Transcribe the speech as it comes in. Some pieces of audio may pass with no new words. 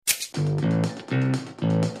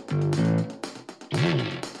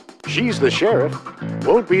she's the sheriff,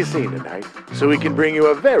 won't be seen tonight, so we can bring you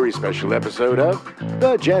a very special episode of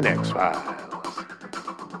The Gen X Files.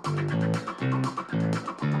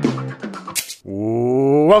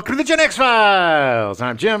 Welcome to The Gen X Files.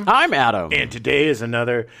 I'm Jim. I'm Adam. And today is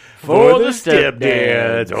another For the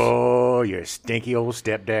Stepdads. Oh, your stinky old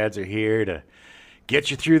stepdads are here to get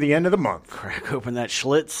you through the end of the month. Crack open that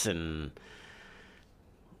Schlitz and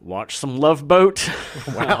watch some Love Boat.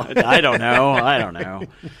 Wow. I don't know.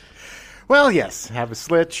 Well, yes, have a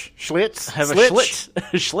Schlitz. Have a Schlit.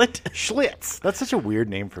 Schlitz. That's such a weird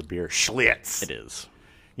name for beer. Schlitz. It is.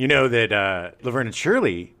 You know that Laverne and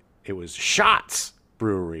Shirley, it was Schatz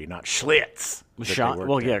Brewery, not Schlitz.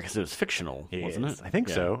 Well, yeah, because it was fictional, wasn't it? I think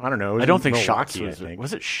Yeah. so. I don't know. I don't think Milwaukee, Schatz was. I think.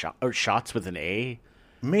 Was it Schatz with an A?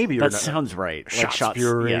 Maybe. That sounds right. Schatz Schatz,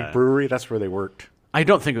 Brewery. yeah. Brewery. That's where they worked. I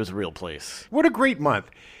don't think it was a real place. What a great month.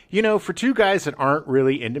 You know, for two guys that aren't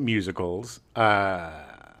really into musicals,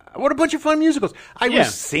 what a bunch of fun musicals. I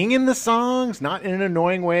was singing the songs, not in an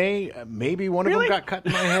annoying way. Maybe one of them got cut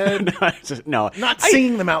in my head. No. Not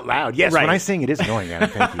singing them out loud. Yes, Right. when I sing, it is annoying, Adam.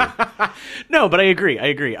 Thank you. No, but I agree.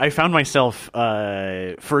 I found myself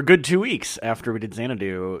for a good 2 weeks after we did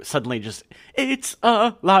Xanadu, suddenly just, it's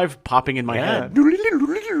live popping in my head.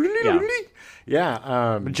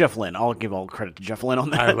 Yeah. Jeff Lynne. I'll give all credit to Jeff Lynne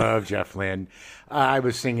on that. I love Jeff Lynne. I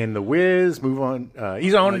was singing The Wiz, Move On.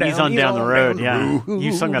 He's on down the road. yeah.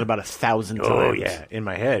 You sung that about 1,000 times. Oh, yeah. In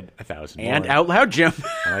my head, 1,000 And more. out loud, Jim.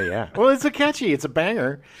 Oh, yeah. Well, it's a catchy. It's a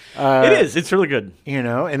banger. It is. It's really good. You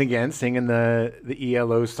know, and again, singing the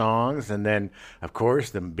ELO songs, and then, of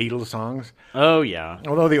course, the Beatles songs. Oh, yeah.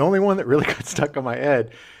 Although the only one that really got stuck on my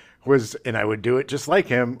head was, and I would do it just like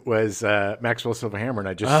him, was Maxwell Silverhammer, and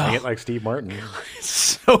I just sing it like Steve Martin.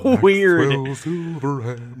 So weird. Maxwell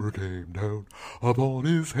Silverhammer came down upon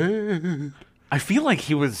his head. I feel like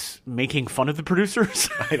he was making fun of the producers.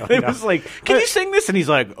 I don't It know. was like, can you sing this? And he's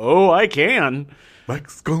like, oh, I can.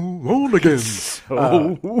 Max, go on again.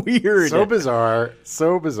 So weird. So bizarre.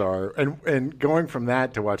 And going from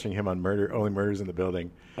that to watching him on Only Murders in the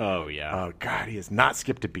Building. Oh, yeah. Oh, God, he has not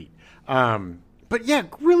skipped a beat. But yeah,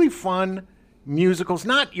 really fun musicals.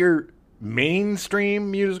 Not your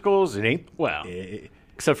mainstream musicals. It ain't. Well,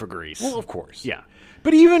 except for Grease. Well, of course. Yeah.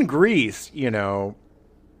 But even Grease, you know,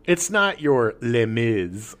 it's not your Les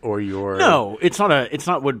Mis or your. No, it's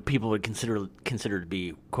not what people would consider to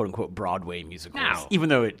be quote unquote Broadway musicals. No. Even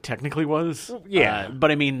though it technically was. Yeah. But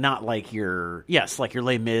I mean not like your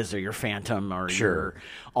Les Mis or your Phantom or Sure.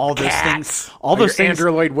 all those Cats. things. All Or those your things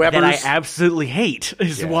Andrew Lloyd Webbers. that I absolutely hate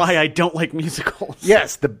is Yes. why I don't like musicals.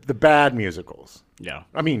 Yes, the bad musicals. Yeah.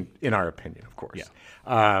 I mean, in our opinion, of course.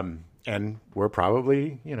 Yeah. And we're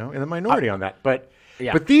probably, in the minority on that. But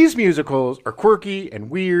Yeah. but these musicals are quirky and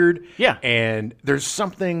weird. Yeah. And there's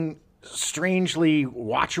something strangely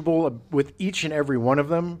watchable with each and every one of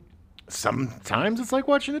them. Sometimes it's like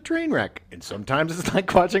watching a train wreck, and sometimes it's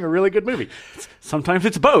like watching a really good movie. Sometimes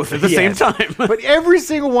it's both at the same Yes. time. But every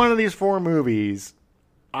single one of these four movies,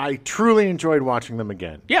 I truly enjoyed watching them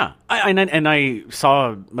again. Yeah, I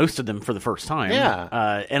saw most of them for the first time.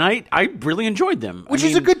 Yeah. And I really enjoyed them. Which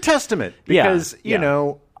is a good testament because,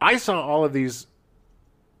 Yeah. I saw all of these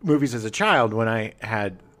movies as a child when I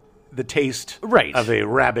had the taste Right. of a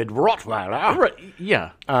rabid Rottweiler. Right,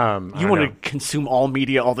 yeah. You want to consume all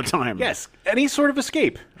media all the time. Yes, any sort of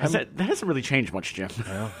escape. That hasn't really changed much, Jim.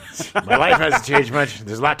 My life hasn't changed much.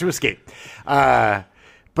 There's a lot to escape.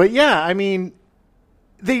 But yeah, I mean,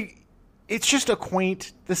 it's just a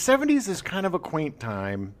quaint. The 70s is kind of a quaint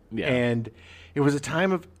time, Yeah. and it was a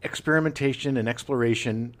time of experimentation and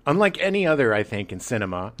exploration, unlike any other, I think, in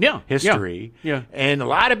cinema history. Yeah. And a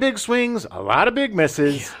lot of big swings, a lot of big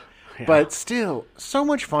misses, but still so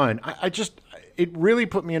much fun. It really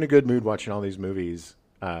put me in a good mood watching all these movies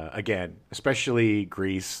again, especially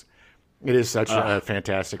Grease. It is such a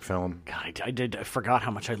fantastic film. God, I forgot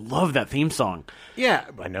how much I love that theme song. Yeah,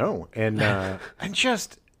 I know. And and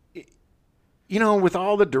just, with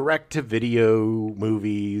all the direct-to-video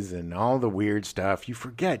movies and all the weird stuff, you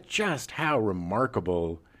forget just how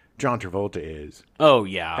remarkable John Travolta is. Oh,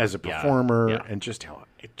 yeah. As a performer, Yeah. and just how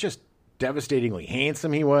devastatingly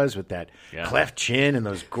handsome he was with that Yeah. cleft chin and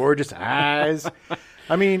those gorgeous eyes.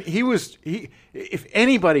 I mean, if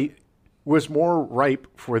anybody was more ripe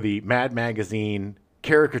for the Mad Magazine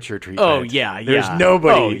caricature treatment. Oh, yeah, There's yeah.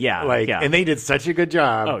 nobody. Oh, yeah, yeah. And they did such a good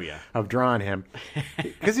job Oh, yeah. of drawing him.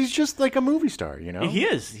 Because he's just like a movie star, He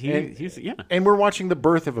is. He's yeah. And we're watching the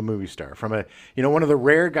birth of a movie star from one of the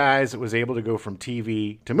rare guys that was able to go from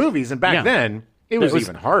TV to movies. And back Yeah. then, It was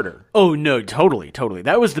even harder. Oh, no, totally.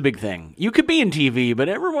 That was the big thing. You could be in TV, but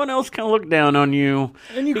everyone else kind of looked down on you,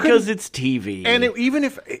 because it's TV. And even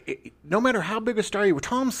if, no matter how big a star you were,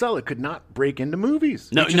 Tom Selleck could not break into movies.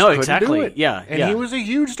 No, exactly. Do it. Yeah, and he was a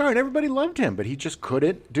huge star, and everybody loved him, but he just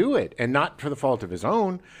couldn't do it, and not for the fault of his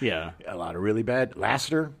own. Yeah, a lot of really bad.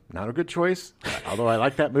 Lasseter, not a good choice. Although I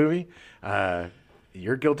like that movie.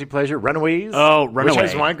 Your guilty pleasure, Runaways. Oh, Runaway.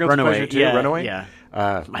 Which is my guilty pleasure too. Yeah, Runaway. Yeah.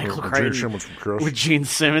 Michael Crichton with Gene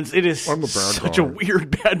Simmons. It is such a weird,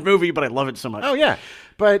 bad movie, but I love it so much. Oh, yeah.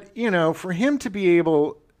 But, for him to be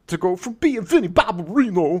able to go from being Vinnie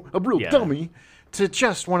Barbarino, a real dummy, to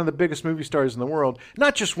just one of the biggest movie stars in the world,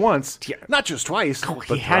 not just once, not just twice, but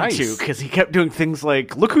he had thrice. to, because he kept doing things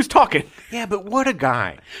like, look who's talking. Yeah, but what a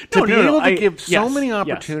guy. To be able to give so many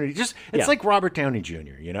opportunities. It's like Robert Downey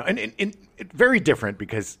Jr., and very different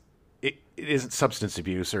because it isn't substance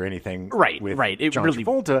abuse or anything with It John really,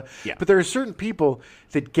 Travolta, but there are certain people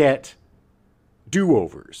that get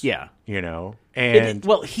do-overs. Yeah. And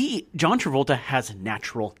John Travolta has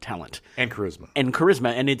natural talent. And charisma.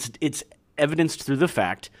 And it's evidenced through the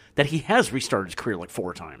fact that he has restarted his career like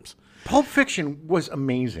 4 times. Pulp Fiction was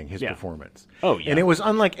amazing, his performance. Oh, yeah. And it was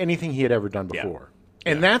unlike anything he had ever done before.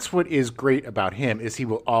 Yeah. And that's what is great about him, is he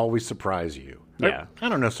will always surprise you. Yeah. I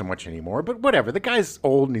don't know so much anymore, but whatever. The guy's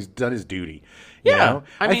old and he's done his duty. You know?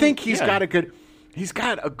 I think he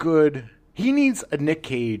needs a Nick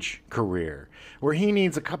Cage career where he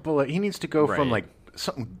needs to go from like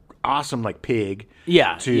something awesome like Pig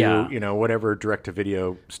to, whatever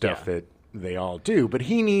direct-to-video stuff that they all do. But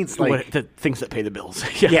he needs the things that pay the bills.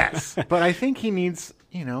 Yes. But I think he needs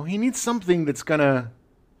something that's going to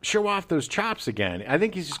show off those chops again. I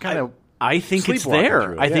think he's just kind of... I think it's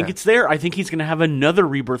there. I think it's there. I think he's going to have another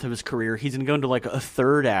rebirth of his career. He's going to go into like a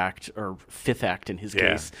 3rd act or 5th act in his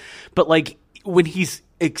case. But like when he's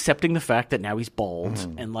accepting the fact that now he's bald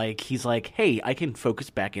and like he's like, hey, I can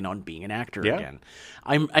focus back in on being an actor again.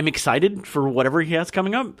 I'm excited for whatever he has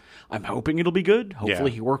coming up. I'm hoping it'll be good.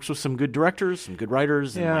 Hopefully he works with some good directors, some good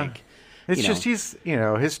writers, and like. It's just he's,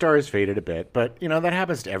 his star has faded a bit, but, that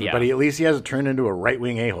happens to everybody. Yeah. At least he hasn't turned into a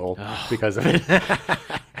right-wing a-hole because of it.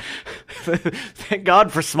 Thank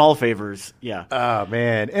God for small favors. Yeah. Oh,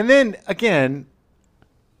 man. And then, again,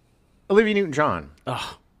 Olivia Newton-John.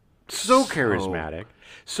 Oh, so charismatic,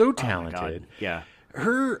 so talented. Yeah.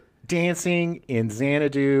 Her dancing in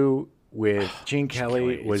Xanadu with Gene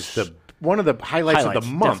Kelly was one of the highlights of the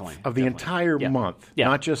month, of the entire month,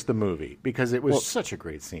 not just the movie, because it was such a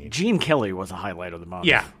great scene. Gene Kelly was a highlight of the month.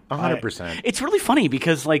 Yeah, 100%. It's really funny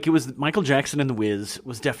because like it was Michael Jackson in The Wiz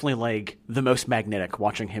was definitely like the most magnetic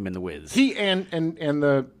watching him in The Wiz. He and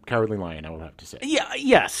the Cowardly Lion, I will have to say. Yeah,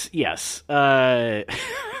 yes. Now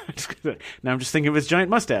I'm just thinking of his giant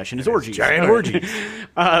mustache and his orgies. Giant orgies.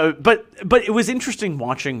 But it was interesting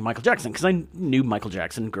watching Michael Jackson because I knew Michael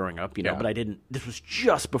Jackson growing up, but I didn't. This was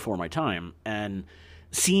just before my time, and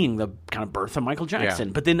seeing the kind of birth of Michael Jackson.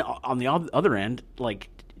 Yeah. But then on the other end, like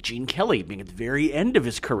Gene Kelly being at the very end of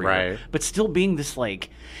his career, but still being this like,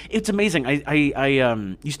 it's amazing.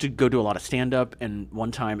 I used to go do a lot of stand up, and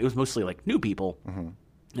one time it was mostly like new people, and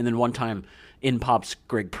then one time in pops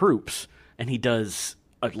Greg Proops, and he does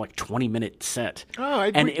a like 20-minute set,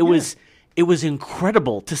 it was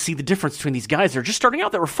incredible to see the difference between these guys that are just starting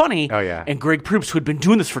out that were funny, and Greg Proops, who had been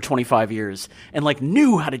doing this for 25 years and like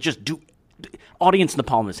knew how to just do audience in the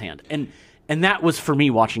palm of his hand, and that was for me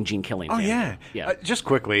watching Gene Kelly. Yeah. Just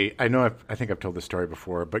quickly, I I think I've told this story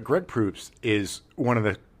before, but Greg Proops is one of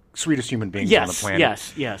the sweetest human beings on the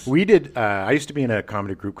planet. Yes. We did. I used to be in a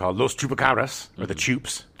comedy group called Los Chupacabras, or the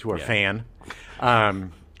Choops to our fan,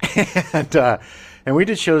 and we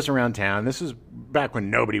did shows around town. This was back when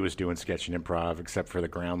nobody was doing sketch and improv except for the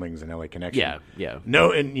Groundlings and LA Connection. Yeah.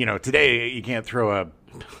 No, and today you can't throw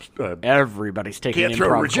everybody's taking can't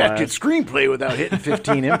throw a rejected screenplay without hitting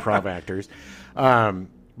 15 improv actors.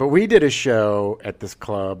 But we did a show at this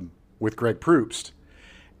club with Greg Proops,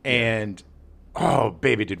 and oh,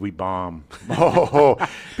 baby, did we bomb.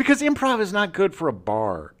 Because improv is not good for a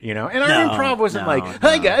bar, And our improv wasn't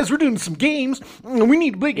hi, guys, we're doing some games. We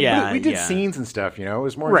need big. We did scenes and stuff, It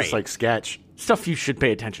was more just like sketch. Stuff you should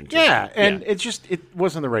pay attention to. Yeah, and it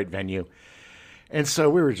wasn't the right venue. And so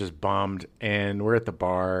we were just bummed, and we're at the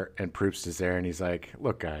bar, and Proops is there, and he's like,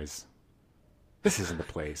 look, guys, this isn't the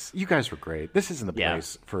place. You guys were great. This isn't the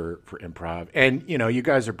place for improv. And, you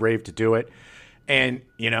guys are brave to do it. And,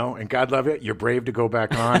 and God love it, you're brave to go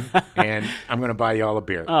back on, and I'm going to buy you all a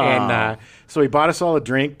beer. And so he bought us all a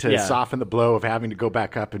drink to soften the blow of having to go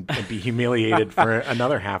back up and be humiliated for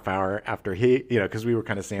another half hour after because we were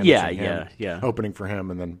kind of sandwiching him, opening for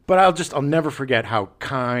him. But I'll never forget how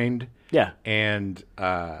kind and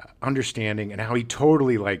understanding, and how he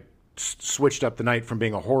totally, switched up the night from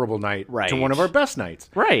being a horrible night to one of our best nights.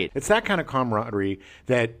 Right. It's that kind of camaraderie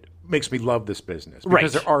that makes me love this business,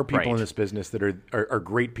 because there are people in this business that are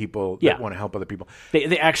great people that want to help other people.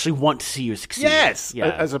 They actually want to see you succeed. Yes,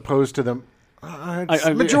 as opposed to the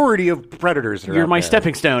majority of predators. That you're are my out there.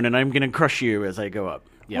 stepping stone, and I'm going to crush you as I go up.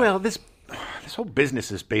 Yeah. Well, this whole business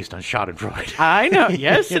is based on Schadenfreude. I know.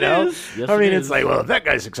 Yes, it is. Yes, I mean, it's like, well, if that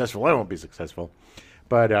guy's successful, I won't be successful.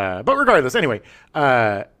 But regardless, anyway,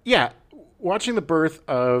 watching the birth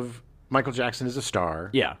of Michael Jackson as a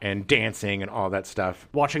star, and dancing and all that stuff.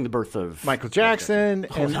 Watching the birth of Michael Jackson,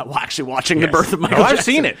 and actually watching the birth of Michael Jackson. I've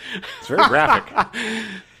seen it. It's very graphic.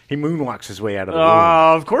 He moonwalks his way out of the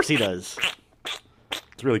womb. Of course he does.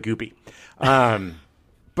 It's really goopy.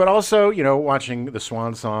 But also, watching the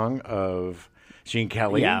swan song of Gene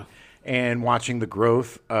Kelly, and watching the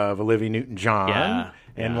growth of Olivia Newton-John,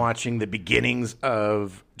 and watching the beginnings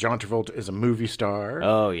of John Travolta as a movie star.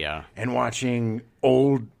 Oh, yeah. And watching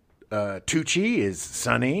old Tucci is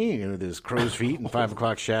Sonny, with his crow's feet and 5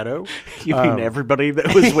 o'clock shadow. You mean everybody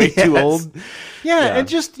that was way too old? Yeah, and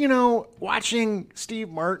just, watching Steve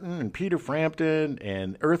Martin and Peter Frampton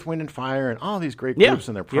and Earth, Wind, and Fire and all these great groups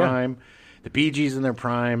in their prime, the Bee Gees in their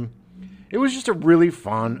prime. It was just a really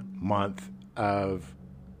fun month of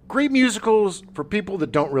great musicals for people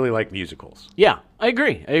that don't really like musicals. Yeah, I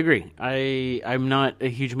agree. I'm not a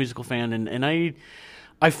huge musical fan, and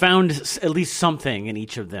I found at least something in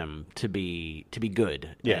each of them to be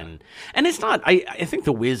good. Yeah. And it's not, I think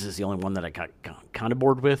The Wiz is the only one that I got kind of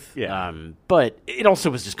bored with. Yeah. But it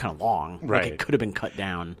also was just kind of long. Right. Like, it could have been cut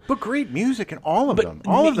down. But great music in all of them.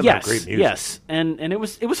 All of them have great music. Yes. And it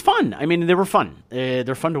was fun. I mean, they were fun.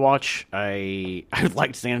 They're fun to watch. I would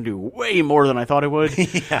like to see them do way more than I thought I would. And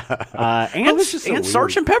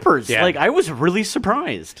Sgt. Pepper's. Yeah. I was really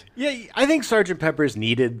surprised. Yeah, I think Sgt. Pepper's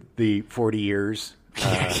needed the 40 years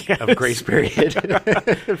of grace period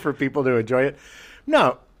for people to enjoy it.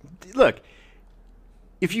 No, look,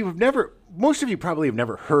 most of you probably have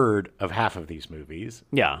never heard of half of these movies.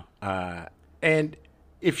 Yeah. And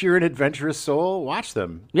if you're an adventurous soul, watch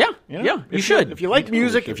them. Yeah. You should. If you like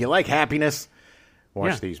music, if you like happiness,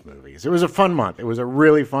 watch these movies. It was a fun month. It was a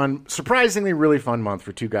really fun, surprisingly really fun month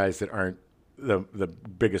for two guys that aren't the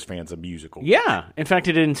biggest fans of musicals. Yeah. In fact,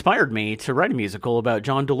 it inspired me to write a musical about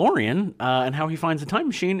John DeLorean and how he finds a time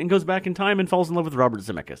machine and goes back in time and falls in love with Robert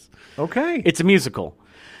Zemeckis. Okay. It's a musical.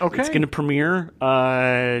 Okay. It's going to premiere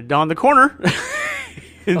on the corner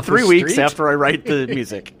in 3 weeks after I write the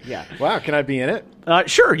music. Yeah. Wow. Can I be in it?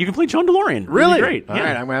 Sure. You can play John DeLorean. Really? Great. All right.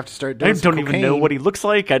 I'm going to have to start doing I don't even know what he looks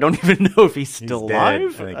like. I don't even know if he's still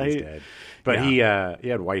alive. I think he's dead. But he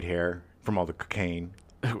had white hair from all the cocaine.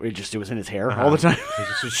 It was in his hair all the time. He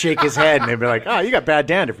just would shake his head, and they'd be like, "Oh, you got bad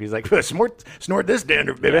dandruff." He's like, "Snort this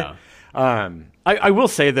dandruff, baby." Yeah. I will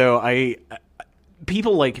say though,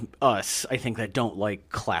 people like us, I think, that don't like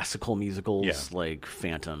classical musicals like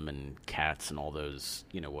Phantom and Cats and all those,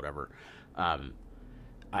 whatever.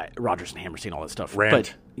 Rodgers and Hammerstein, all that stuff. Rent.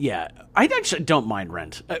 But yeah, I actually don't mind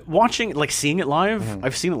Rent. Seeing it live,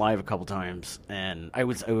 I've seen it live a couple times, and I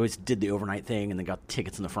always did the overnight thing and then got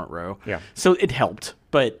tickets in the front row. Yeah. So it helped.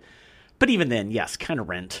 But even then, yes, kind of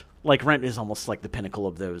Rent. Rent is almost like the pinnacle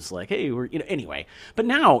of those, hey, we're, anyway. But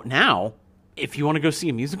now, if you want to go see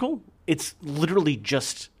a musical, it's literally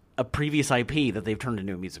just a previous IP that they've turned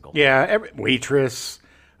into a musical. Yeah, Waitress.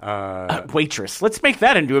 Waitress. Let's make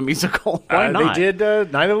that into a musical. Why not? They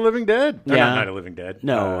did Night of the Living Dead. Yeah. Not Night of the Living Dead.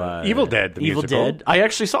 No. Evil Dead, the Evil musical. Dead. I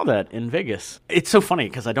actually saw that in Vegas. It's so funny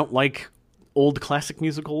because I don't like old classic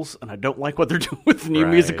musicals, and I don't like what they're doing with new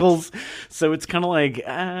musicals. So it's kind of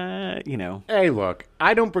Hey, look,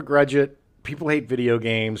 I don't begrudge it. People hate video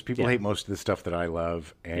games. People hate most of the stuff that I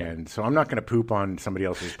love. And so I'm not going to poop on somebody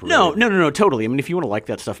else's parade. No, totally. I mean, if you want to like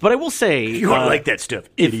that stuff. But I will say... If you want to like that stuff,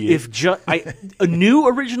 idiot. New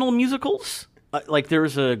original musicals...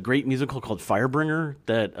 there's a great musical called Firebringer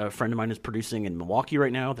that a friend of mine is producing in Milwaukee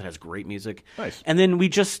right now that has great music. Nice. And then we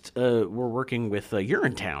just were working with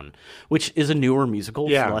Urinetown, which is a newer musical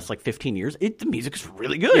for the last 15 years. The music is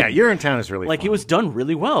really good. Yeah, Urinetown is really fun. It was done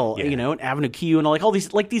really well. And Avenue Q and all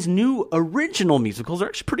these new original musicals are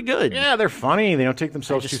actually pretty good. Yeah, they're funny. They don't take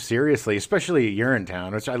themselves too seriously, especially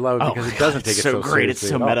Urinetown, which I love because it doesn't take it so great. seriously. It's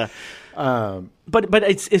so meta. But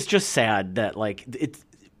it's just sad that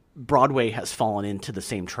Broadway has fallen into the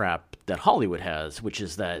same trap that Hollywood has, which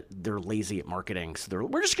is that they're lazy at marketing. So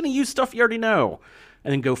we're just going to use stuff you already know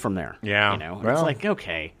and then go from there. Yeah. You know, it's like,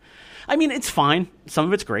 okay. I mean, it's fine. Some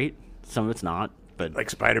of it's great. Some of it's not. But like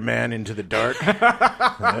Spider-Man Into the Dark.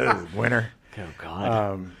 Winner. Oh,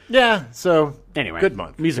 God. Yeah. So anyway, good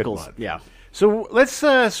month. Musicals. Good month. Yeah. So let's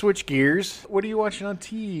switch gears. What are you watching on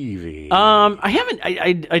TV? I haven't.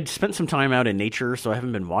 I spent some time out in nature, so I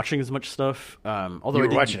haven't been watching as much stuff. Although you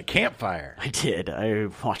were watching a campfire. I did. I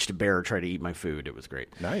watched a bear try to eat my food. It was great.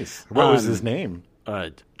 Nice. What was his name?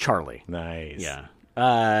 Charlie. Nice. Yeah.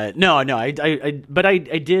 No. I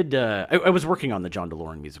did. I was working on the John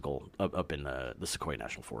DeLorean musical up in the Sequoia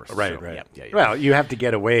National Forest. Right. So, right. Yeah. Well, you have to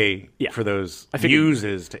get away for those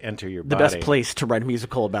muses to enter your body. The best place to write a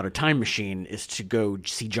musical about a time machine is to go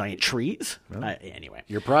see giant trees. Well, anyway,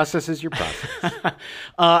 your process is your process.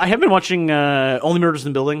 I have been watching Only Murders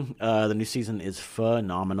in the Building. The new season is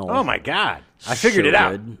phenomenal. Oh my God! I figured it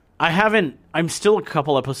out. I haven't. I'm still a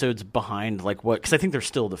couple episodes behind, because I think there's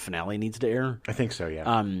still the finale needs to air. I think so, yeah.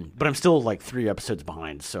 But I'm still 3 episodes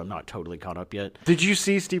behind, so I'm not totally caught up yet. Did you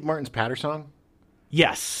see Steve Martin's Patter song?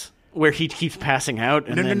 Yes, where he keeps passing out.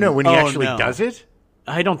 And No. When he actually does it,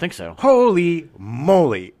 I don't think so. Holy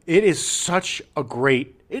moly! It is such a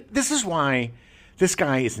great. This is why this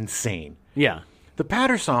guy is insane. Yeah. The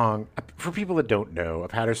patter song, for people that don't know, a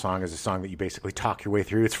patter song is a song that you basically talk your way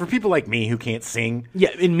through. It's for people like me who can't sing.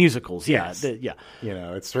 Yeah, in musicals. Yeah, Yes. yeah. You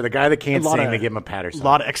know, it's for the guy that can't sing. They give him a patter song. A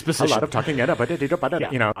lot of exposition. A lot of talking. You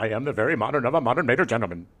know, I am the very modern of a modern major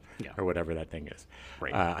gentleman, or whatever that thing is.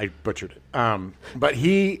 Right. I butchered it. But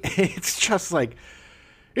it's just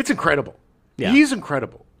it's incredible. Yeah. He's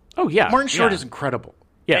incredible. Oh yeah, Martin Short is incredible.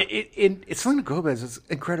 Yeah, Selena Gomez is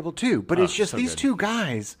incredible too. But it's just so these good. two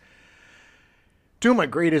guys. Two of my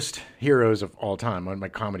greatest heroes of all time, one of my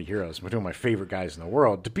comedy heroes, two of my favorite guys in the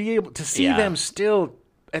world, to be able to see them still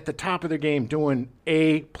at the top of their game doing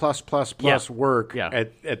A+++ work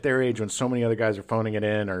at their age when so many other guys are phoning it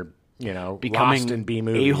in or, becoming lost in B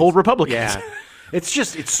movies. A-hole Republicans. Yeah.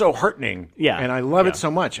 It's so heartening. Yeah. And I love it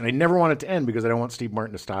so much. And I never want it to end because I don't want Steve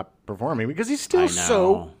Martin to stop performing because he's still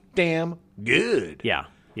so damn good. Yeah.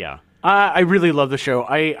 Yeah. I really love the show.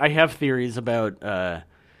 I have theories about...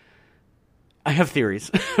 but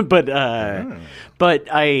but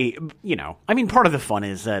I mean, part of the fun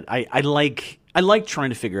is that I like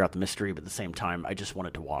trying to figure out the mystery, but at the same time, I just want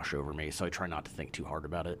it to wash over me, so I try not to think too hard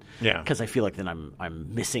about it. Yeah, because I feel like then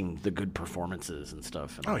I'm missing the good performances and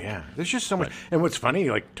stuff. And there's just so much. And what's funny,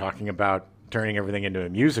 talking about turning everything into a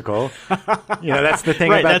musical, that's the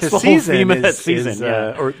thing about that's this the whole season. Theme of that season,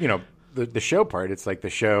 or the show part. It's like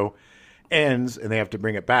the show ends and they have to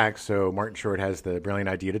bring it back, so Martin Short has the brilliant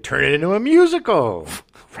idea to turn it into a musical.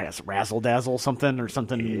 Razzle dazzle something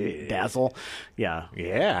dazzle.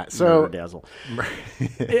 Yeah. So dazzle.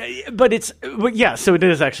 So it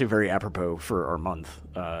is actually very apropos for our month,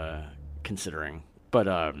 considering. But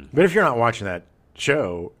if you're not watching that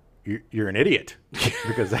show, you're an idiot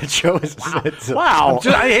because that show is wow.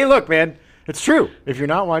 Hey, look, man. It's true. If you're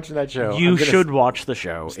not watching that show, you should watch the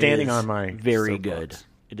show. Standing on my very soapbox. Good.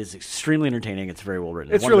 It is extremely entertaining. It's very well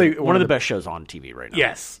written. It's really one of the best shows on TV right now.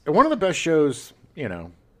 Yes, one of the best shows in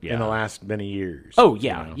the last many years. Oh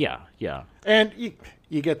yeah, yeah. And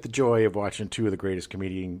you get the joy of watching two of the greatest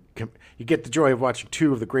comedic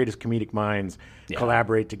minds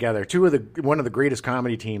collaborate together. One of the greatest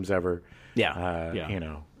comedy teams ever.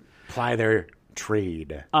 Ply their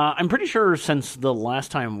trade. I'm pretty sure since the last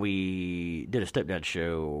time we did a Stepdad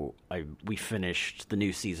show, we finished the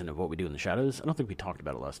new season of What We Do in the Shadows. I don't think we talked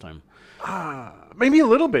about it last time. Maybe a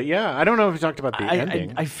little bit, yeah. I don't know if we talked about the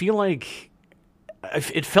ending. I feel like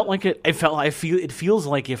it felt like it. It feels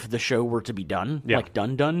like if the show were to be done,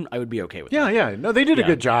 done, I would be okay with it. Yeah. No, they did a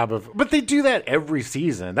good job but they do that every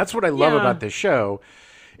season. That's what I love about this show,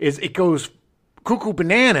 is it goes cuckoo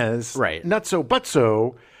bananas, right? Nutso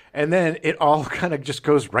butso. And then it all kind of just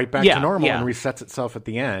goes right back to normal and resets itself at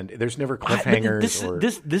the end. There's never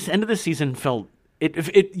cliffhangers. This end of the season felt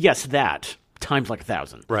that times like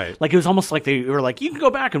 1,000. Right. Like it was almost like they were like, you can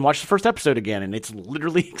go back and watch the first episode again, and it's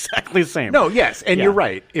literally exactly the same. No, yes, and you're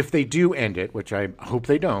right. If they do end it, which I hope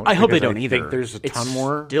they don't. I hope they don't either. I think there's a ton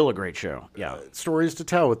more. Still a great show. Yeah, stories to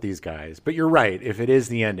tell with these guys. But you're right. If it is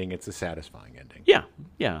the ending, it's a satisfying ending. Yeah.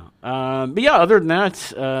 But other than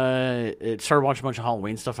that, it started watching a bunch of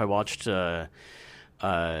Halloween stuff. I watched The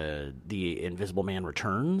Invisible Man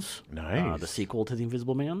Returns. Nice. The sequel to The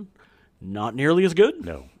Invisible Man. Not nearly as good.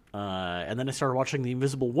 No. And then I started watching The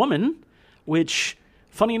Invisible Woman, which,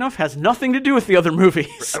 funny enough, has nothing to do with the other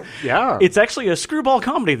movies. Yeah. It's actually a screwball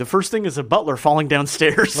comedy. The first thing is a butler falling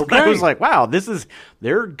downstairs. Okay. I was like, wow,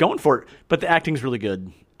 they're going for it. But the acting's really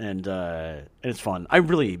good. and it's fun. I'm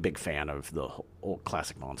really a big fan of the old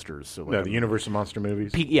classic monsters. So like, the Universal Monster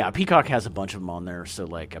movies. Peacock has a bunch of them on there. So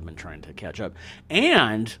like I've been trying to catch up.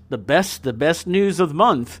 And the best news of the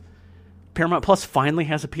month. Paramount Plus finally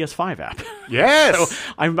has a PS5 app. Yes. So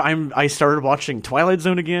I started watching Twilight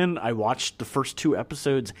Zone again. I watched the first 2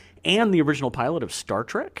 episodes and the original pilot of Star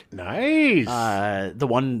Trek. Nice. The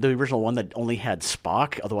original one that only had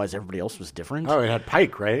Spock. Otherwise, everybody else was different. Oh, it had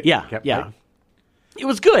Pike, right? Yeah, Pike. It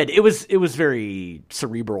was good. It was very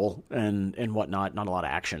cerebral and whatnot. Not a lot of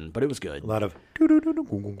action, but it was good. A lot of.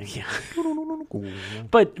 Yeah.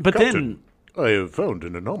 but Captain, then I have found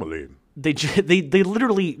an anomaly. They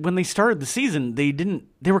literally, when they started the season, they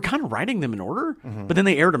were kind of writing them in order, but then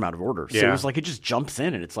they aired them out of order. So it was like it just jumps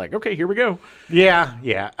in and it's like, okay, here we go.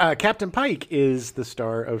 Yeah. Captain Pike is the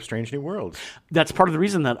star of Strange New Worlds. That's part of the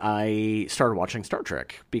reason that I started watching Star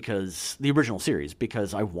Trek, because the original series,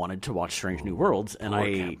 because I wanted to watch Strange New Worlds, and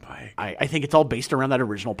I think it's all based around that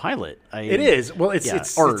original pilot. It is. Well, it's a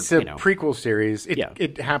prequel series.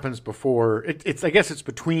 It happens before. I guess it's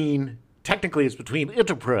between. Technically, it's between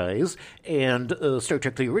Enterprise and Star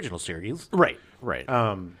Trek: The Original Series. Right.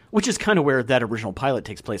 Which is kind of where that original pilot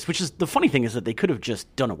takes place. Which is the funny thing is that they could have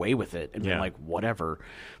just done away with it and been like, whatever.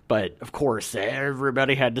 But of course,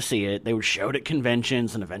 everybody had to see it. They would show it at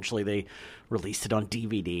conventions, and eventually they released it on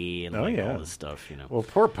DVD and all this stuff. Well,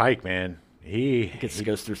 poor Pike, man. He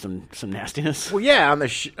goes through some nastiness. Well, yeah. On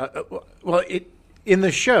the in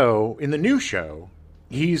the new show,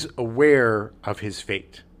 he's aware of his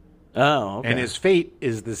fate. Oh, okay. And his fate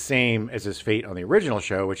is the same as his fate on the original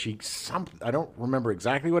show, which I don't remember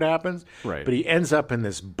exactly what happens, right? But he ends up in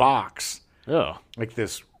this box, like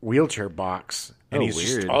this wheelchair box, and he's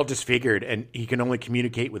just all disfigured, and he can only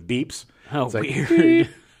communicate with beeps. Oh, it's like, weird! Beep.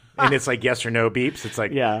 And it's like yes or no beeps. It's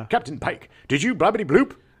like, Captain Pike, did you blobbity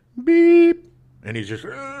bloop? Beep, and he's just.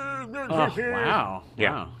 Wow!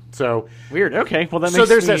 So weird. Okay, well that makes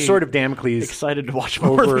there's me that sort of Damocles excited to watch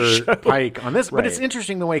more over of the show. Pike on this, but it's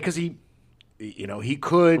interesting the way because he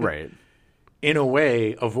could, in a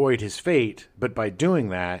way, avoid his fate, but by doing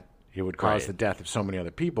that, it would cause the death of so many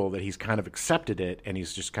other people that he's kind of accepted it, and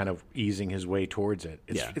he's just kind of easing his way towards it.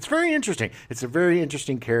 It's very interesting. It's a very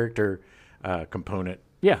interesting character component.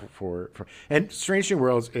 Yeah. For and Strange New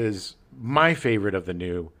Worlds is my favorite of the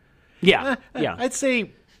new. Yeah. I'd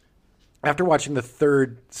say. After watching the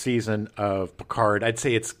 3rd season of Picard, I'd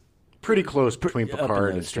say it's pretty close between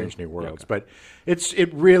Picard and Strange New Worlds. But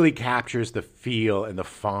it really captures the feel and the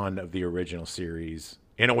fun of the original series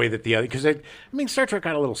in a way that the other... Because, Star Trek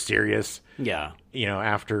got a little serious. Yeah.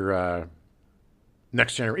 After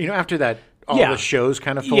Next Generation... after that, all the shows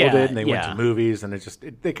kind of folded and they went to movies and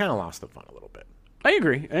they kind of lost the fun a little bit. I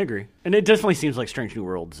agree. And it definitely seems like Strange New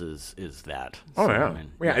Worlds is that. Oh, so,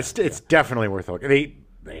 yeah. It's definitely worth looking.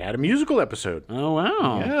 They had a musical episode. Oh,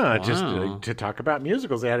 wow. Yeah, just to talk about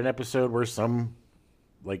musicals. They had an episode where some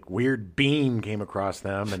weird beam came across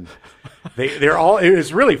them, and they're all. It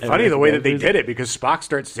was really funny the way that they did it because Spock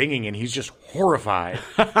starts singing and he's just horrified,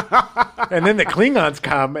 and then the Klingons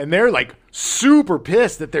come and they're super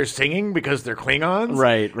pissed that they're singing because they're Klingons.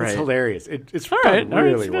 Right. It's hilarious. It's done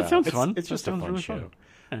really well. That sounds fun. It's just a fun really show.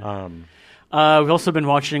 Fun. We've also been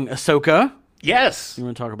watching Ahsoka. Yes. You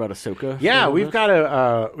want to talk about Ahsoka? Yeah, we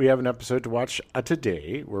have an episode to watch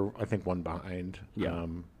today. We're, I think, one behind. Yeah.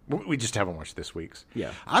 We just haven't watched this week's.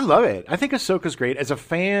 Yeah. I love it. I think Ahsoka's great. As a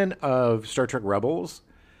fan of Star Trek Rebels,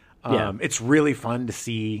 it's really fun to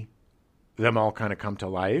see them all kind of come to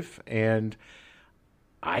life. And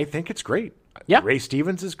I think it's great. Yeah. Ray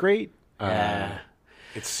Stevens is great.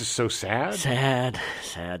 It's just so sad. Sad.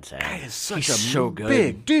 He's so good.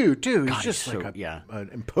 Big dude, too. God, he's just so, an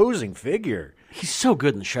imposing figure. He's so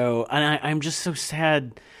good in the show, and I'm just so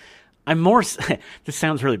sad. I'm more. This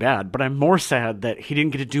sounds really bad, but I'm more sad that he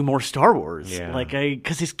didn't get to do more Star Wars. Yeah.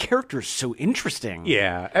 Because his character is so interesting.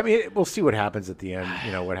 Yeah, I mean, we'll see what happens at the end.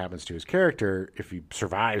 What happens to his character if he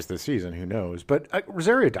survives the season? Who knows? But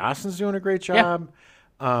Rosario Dawson's doing a great job.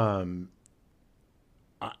 Yeah.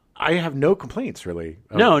 I have no complaints, really.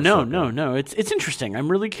 No. It's interesting.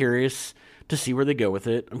 I'm really curious to see where they go with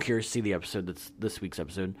it. I'm curious to see the episode that's this week's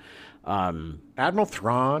episode. Admiral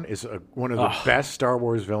Thrawn is one of the best Star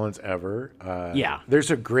Wars villains ever.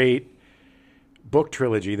 There's a great book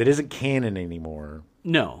trilogy that isn't canon anymore.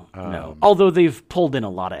 No. Although they've pulled in a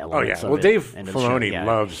lot of elements. Well, Dave Filoni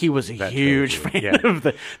loves. He was a huge fan of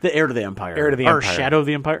the Heir to the Empire. Or Shadow of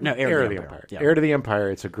the Empire. No, Heir to the Empire. Yeah. Heir to the Empire.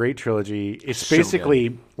 It's a great trilogy. It's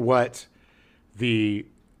basically what the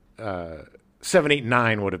 7, 8,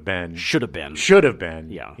 9 would have been. Should have been.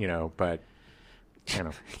 Yeah. But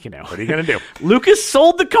what are you going to do? Lucas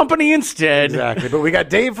sold the company instead. Exactly. But we got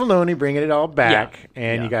Dave Filoni bringing it all back.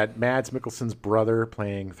 And you got Mads Mikkelsen's brother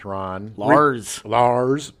playing Thrawn. Lars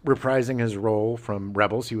reprising his role from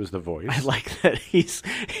Rebels. He was the voice. I like that he's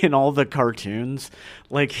in all the cartoons.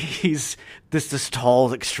 Like, he's this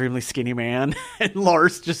tall, extremely skinny man, and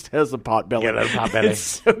Lars just has a pot belly. Yeah, a little pot belly. It's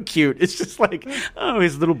so cute. It's just like,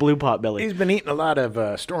 his little blue pot belly. He's been eating a lot of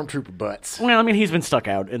stormtrooper butts. Well, I mean, he's been stuck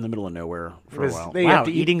out in the middle of nowhere for a while. They have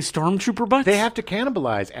to eating stormtrooper butts? They have to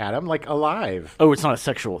cannibalize Adam, like alive. Oh, it's not a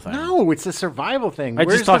sexual thing. No, it's a survival thing. I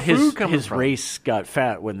Where's just thought the food coming his from? race got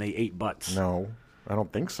fat when they ate butts. No, I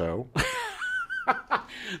don't think so.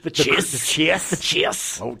 The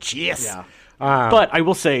cheese. Oh, cheese. Yeah. But I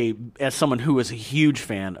will say, as someone who was a huge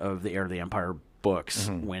fan of the Heir of the Empire books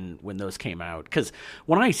when those came out, because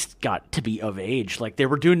when I got to be of age, like, they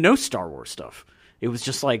were doing no Star Wars stuff. It was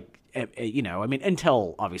just like,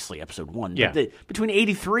 until obviously Episode 1. Yeah. But between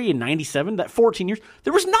 83 and 97, that 14 years,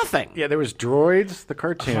 there was nothing. Yeah, there was Droids, the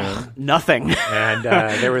cartoon. Nothing. And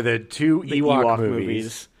there were the two Ewok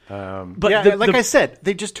movies. But I said,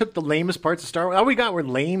 they just took the lamest parts of Star Wars. All we got were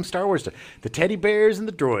lame Star Wars stuff. The teddy bears and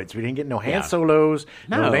the droids. We didn't get no Han Solos,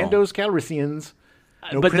 no Landos Calrissians,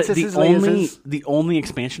 no but Princesses the only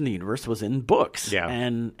expansion of the universe was in books. Yeah.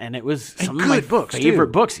 And it was some of good my books, favorite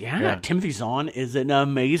too. books. Yeah. Timothy Zahn is an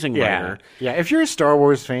amazing writer. Yeah, if you're a Star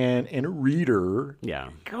Wars fan and a reader,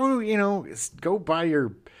 go buy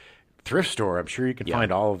your thrift store. I'm sure you can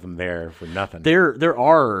find all of them there for nothing. There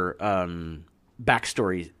are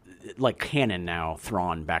backstories, like canon now,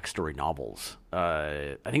 Thrawn backstory novels.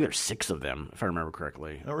 I think there's 6 of them, if I remember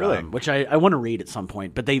correctly. Oh, really? Which I want to read at some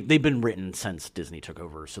point, but they've been written since Disney took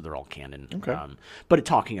over, so they're all canon. Okay. But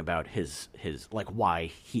talking about his like why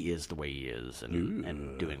he is the way he is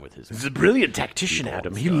and doing with his. He's a brilliant tactician,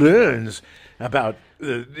 Adam. He learns about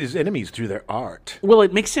his enemies through their art. Well,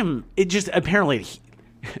 it makes him. It just apparently.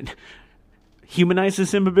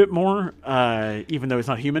 Humanizes him a bit more, even though he's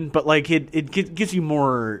not human. But like it gives you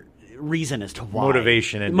more reason as to why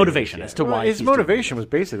motivation as to why his motivation was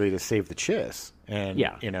basically to save the Chiss, and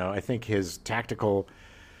I think his tactical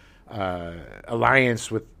alliance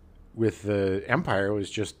with the Empire was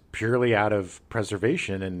just purely out of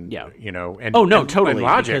preservation and totally, and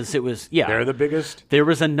logic. Because it was they're the biggest. There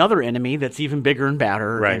was another enemy that's even bigger and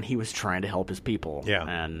badder, right. and he was trying to help his people. Yeah,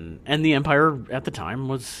 and the Empire at the time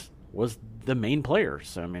was the main player.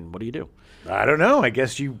 So I mean, what do you do? I don't know. I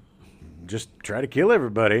guess you just try to kill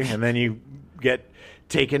everybody, and then you get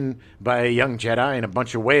taken by a young Jedi and a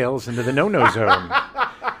bunch of whales into the no-no zone.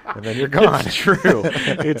 And then you're gone. It's true.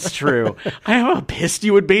 It's true. I know how pissed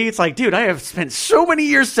you would be. It's like, dude, I have spent so many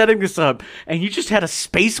years setting this up, and you just had a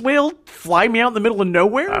space whale fly me out in the middle of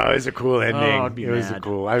nowhere? Oh, it was a cool ending. I'd be it was mad.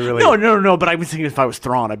 cool. I really No. But I was thinking if I was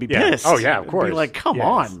Thrawn, I'd be pissed. Oh yeah, of course. I'd be like, come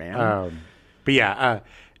on, man. But yeah,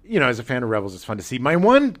 as a fan of Rebels, it's fun to see. My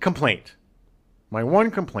one complaint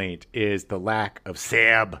is the lack of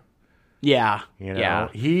Seb. Yeah.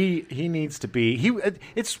 He needs to be.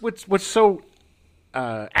 It's what's so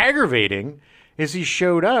aggravating is he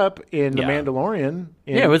showed up in The Mandalorian.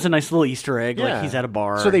 It was a nice little Easter egg. Yeah. Like he's at a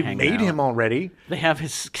bar. So they made him already. They have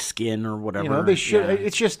his skin or whatever. They should. Yeah.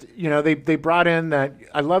 It's just they brought in that.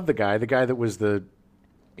 I love the guy that was the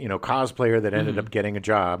cosplayer that ended up getting a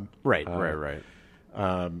job. Right.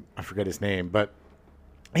 I forget his name, but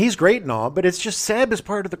he's great and all. But it's just Seb is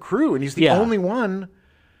part of the crew, and he's the only one.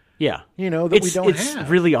 Yeah, that we don't have. It's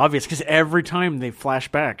really obvious because every time they flash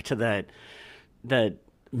back to that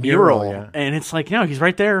mural, and it's like, no, he's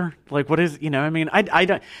right there. Like, what is I mean, I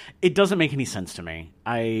don't. It doesn't make any sense to me.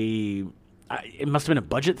 It must have been a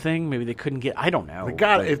budget thing. Maybe they couldn't get. I don't know.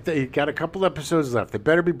 If they got a couple episodes left, they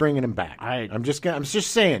better be bringing him back. I'm just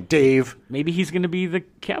saying, Dave. Maybe he's going to be the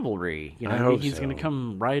cavalry. I hope he's going to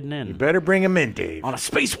come riding in. You better bring him in, Dave, on a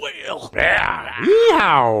space whale. Yeah.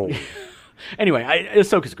 Yeehaw. Anyway,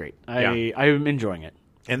 Ahsoka's great. I'm enjoying it.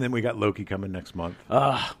 And then we got Loki coming next month.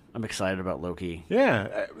 I'm excited about Loki.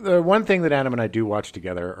 Yeah. The one thing that Adam and I do watch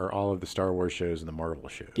together are all of the Star Wars shows and the Marvel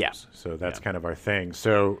shows. Yeah. So that's kind of our thing.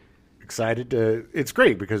 So excited to. It's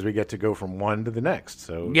great because we get to go from one to the next.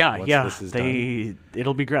 So this is done,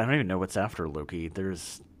 it'll be great. I don't even know what's after Loki.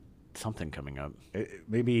 There's something coming up.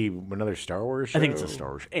 Maybe another Star Wars show? I think it's a Star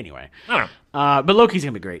Wars. Anyway. I don't know. But Loki's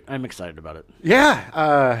going to be great. I'm excited about it.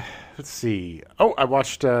 Yeah. Let's see. Oh, I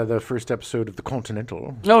watched the first episode of The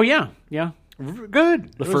Continental. Oh, yeah.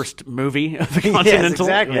 Good. The first movie of The Continental. Yes,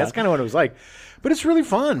 exactly. Yeah. That's kind of what it was like. But it's really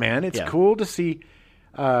fun, man. It's cool to see.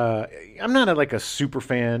 I'm not a super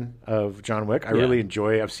fan of John Wick. I really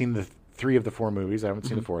enjoy. I've seen the 3 of the 4 movies. I haven't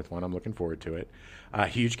seen the 4th one. I'm looking forward to it.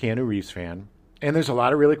 Huge Keanu Reeves fan. And there's a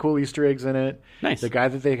lot of really cool Easter eggs in it. Nice. The guy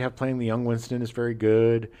that they have playing the young Winston is very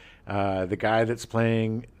good. The guy that's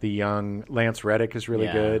playing the young Lance Reddick is really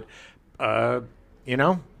good. Mel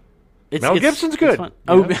Gibson's good.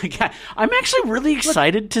 Yeah. I'm actually really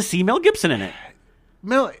excited to see Mel Gibson in it.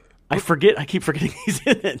 I keep forgetting he's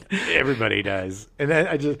in it. Everybody does. And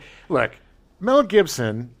then Mel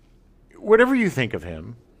Gibson, whatever you think of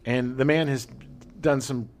him, and the man has done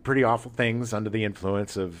some pretty awful things under the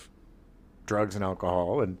influence of drugs and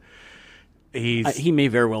alcohol, and he may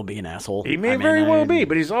very well be an asshole. He may very well be,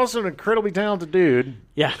 but he's also an incredibly talented dude.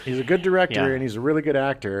 Yeah. He's a good director, and he's a really good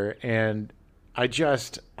actor, and I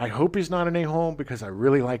hope he's not an a-hole because I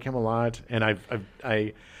really like him a lot, and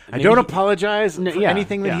I don't apologize for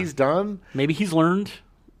anything that he's done. Maybe he's learned.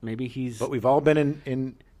 But we've all been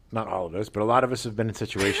in not all of us, but a lot of us have been in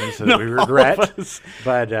situations that we regret.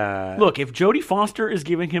 But look, if Jodie Foster is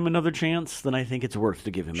giving him another chance, then I think it's worth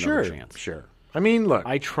to give him another chance. Sure. I mean, look.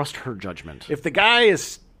 I trust her judgment. If the guy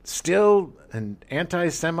is still an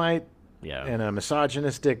anti-Semite and a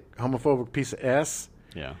misogynistic, homophobic piece of S,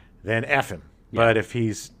 then F him. Yeah. But if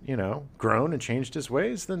he's, grown and changed his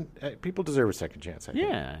ways, then people deserve a second chance, I think.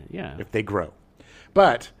 Yeah. If they grow.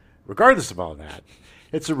 But regardless of all that,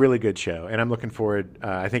 it's a really good show. And I'm looking forward.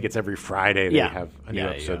 I think it's every Friday they have a new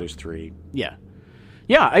episode. There's 3. Yeah.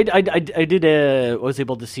 Yeah, I was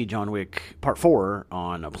able to see John Wick Part 4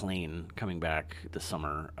 on a plane coming back this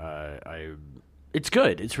summer. It's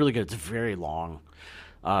good. It's really good. It's very long.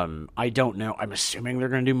 I don't know. I'm assuming they're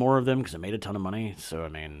going to do more of them because it made a ton of money. So, I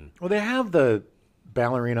mean... Well, they have the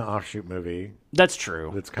ballerina offshoot movie. That's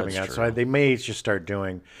true. That's coming out. True. So they may just start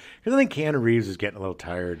doing... Because I think Keanu Reeves is getting a little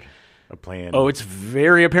tired of playing... Oh, it's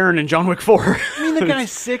very apparent in John Wick 4. I mean, the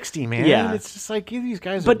guy's 60, man. Yeah. It's just like, give these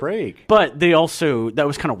guys a break. But they also... That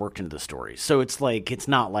was kind of worked into the story. So it's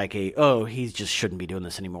not like he just shouldn't be doing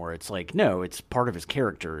this anymore. It's like, no, it's part of his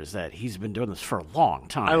character is that he's been doing this for a long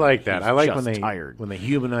time. I like that. I like when they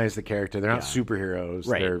humanize the character. They're not superheroes.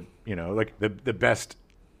 Right. They're, like the best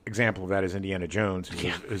example of that is Indiana Jones,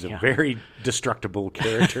 who's a very destructible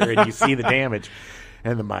character, and you see the damage.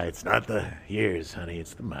 And it's not the years, honey,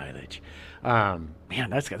 it's the mileage. Man,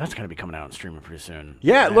 that's got to be coming out and streaming pretty soon.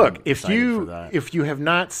 Yeah, look, if you have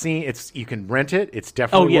not seen you can rent it. It's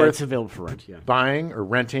definitely worth it's available for rent. Yeah. Buying or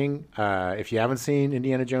renting. If you haven't seen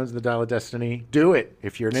Indiana Jones and the Dial of Destiny, do it.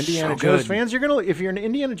 If you're an Indiana Jones fan, if you're an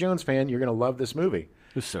Indiana Jones fan, you're gonna love this movie.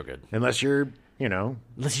 It's so good. Unless you're,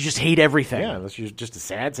 unless you just hate everything. Yeah, unless you're just a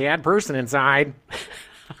sad person inside.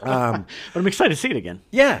 But I'm excited to see it again.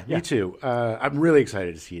 Yeah, me too. I'm really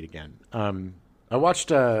excited to see it again. I watched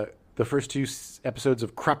the first 2 episodes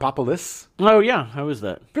of Krapopolis. Oh yeah, how was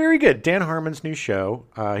that? Very good. Dan Harmon's new show.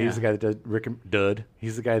 He's the guy that did Rick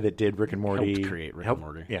and Morty. Helped create Rick and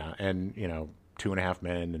Morty. Yeah, and 2.5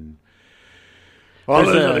 Men and all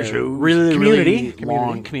those other shows. Really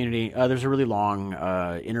long Community. There's a really long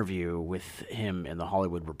interview with him in the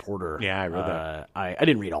Hollywood Reporter. Yeah, I read that. I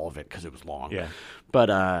didn't read all of it because it was long. Yeah,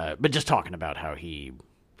 but just talking about how he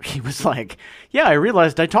was like, yeah, I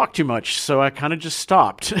realized I talked too much, so I kind of just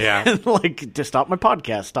stopped. Yeah, and to stop my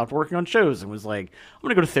podcast, stopped working on shows, and was like, I'm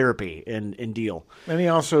gonna go to therapy and deal. And he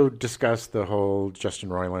also discussed the whole Justin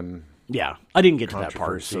Roiland. Yeah, I didn't get to that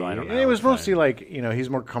part, so I don't know. And it was mostly he's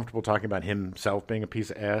more comfortable talking about himself being a piece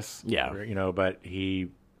of S. Yeah, but he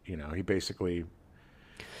basically.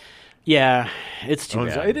 Yeah, it's too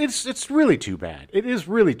bad. It's really too bad. It is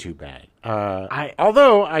really too bad.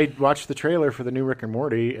 Although I watched the trailer for the new Rick and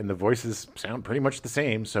Morty, and the voices sound pretty much the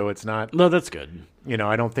same, so it's not. No, that's good.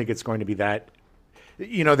 I don't think it's going to be that.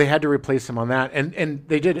 They had to replace him on that, and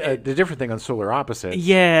they did the different thing on Solar Opposites.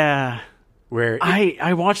 Yeah. Where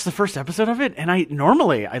I watched the first episode of it, and I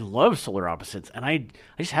love Solar Opposites, and I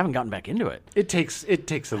just haven't gotten back into it. It takes a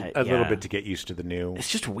little bit to get used to the new. It's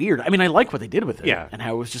just weird. I mean, I like what they did with it, and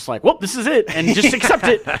how it was just like, well, this is it, and just accept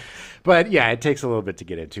it. But yeah, it takes a little bit to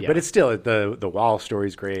get into. Yeah. But it's still the Wall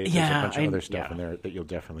story's great. Yeah, there's a bunch of other stuff in there that you'll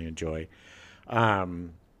definitely enjoy. I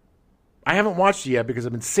haven't watched it yet because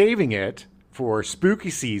I've been saving it for spooky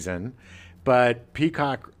season. But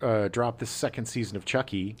Peacock dropped the 2nd season of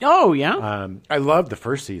Chucky. Oh, yeah? I loved the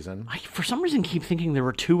first season. I, for some reason, keep thinking there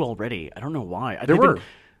were 2 already. I don't know why. There were.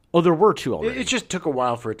 There were 2 already. It just took a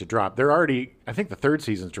while for it to drop. I think the 3rd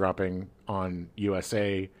season's dropping on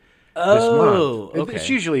USA this month. Okay. It's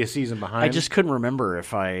usually a season behind. I just couldn't remember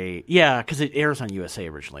because it airs on USA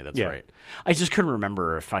originally. That's right. I just couldn't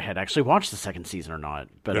remember if I had actually watched the 2nd season or not.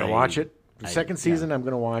 But I'm going to watch it. The 2nd season I'm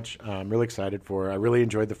going to watch. I'm really excited for it. I really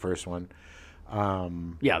enjoyed the first one.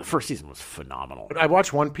 The first season was phenomenal. But I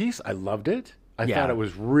watched One Piece. I loved it. I thought it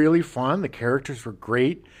was really fun. The characters were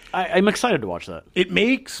great. I'm excited to watch that. It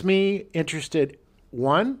makes me interested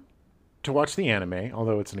one, to watch the anime,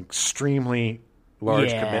 although it's an extremely large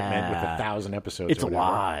commitment with 1,000 episodes. It's a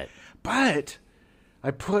lot. But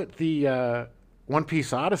I put the One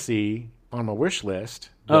Piece Odyssey on my wish list,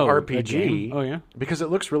 the RPG. Oh, yeah. Because it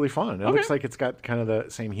looks really fun. It looks like it's got kind of the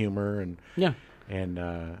same humor and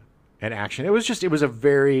action. It was a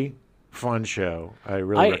very fun show. I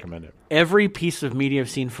really recommend it. Every piece of media I've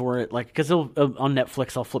seen for it, like, because on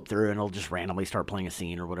Netflix, I'll flip through and it'll just randomly start playing a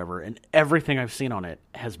scene or whatever, and everything I've seen on it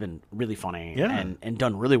has been really funny and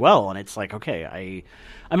done really well, and it's like, okay,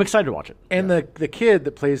 I'm excited to watch it. And the kid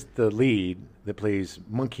that plays the lead, that plays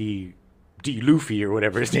Monkey D. Luffy or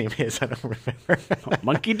whatever his name is, I don't remember.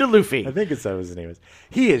 Monkey D. Luffy. I think it's that was his name is.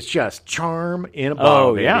 He is just charm in a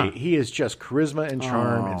bottle, baby. Yeah. He is just charisma and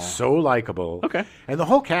charm and so likable. Okay. And the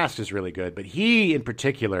whole cast is really good, but he in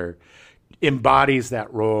particular embodies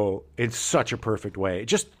that role in such a perfect way.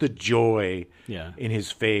 Just the joy in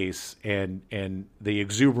his face and the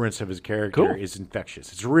exuberance of his character is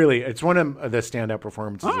infectious. It's one of the standout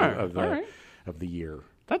performances of the year.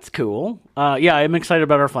 That's cool. I'm excited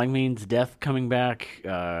about Our Flying Means Death coming back.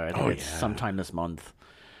 I think it's sometime this month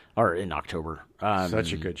or in October.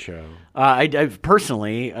 Such a good show. I've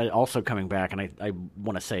personally also coming back, and I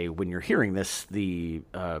want to say when you're hearing this, the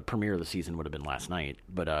premiere of the season would have been last night,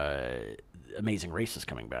 but Amazing Race is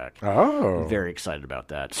coming back. Oh. I'm very excited about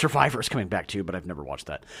that. Survivor is coming back too, but I've never watched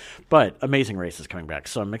that. But Amazing Race is coming back,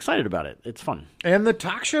 so I'm excited about it. It's fun. And the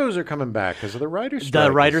talk shows are coming back because of the writer's strike.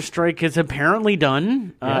 The writer's strike is apparently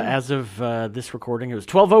done as of this recording. It was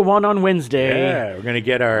 12:01 on Wednesday. Yeah, we're going to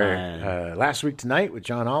get our Last Week Tonight with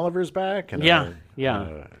John Oliver's back. And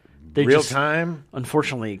They real time.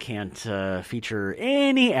 Unfortunately, can't feature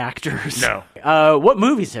any actors. No. What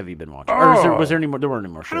movies have you been watching? Or was there any more? There weren't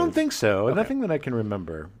any more shows. I don't think so. Okay. Nothing that I can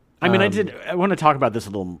remember. I mean, I want to talk about this a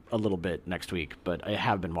little bit next week, but I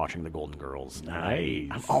have been watching The Golden Girls. Nice.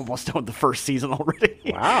 I'm almost done with the first season already.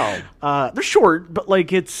 Wow. They're short, but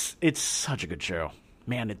like it's such a good show.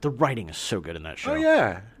 Man, the writing is so good in that show. Oh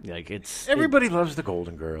yeah, like everybody loves the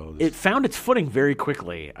Golden Girls. It found its footing very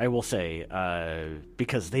quickly, I will say,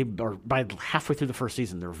 because they are by halfway through the first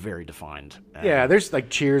season, they're very defined. There's like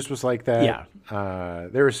Cheers was like that. Yeah,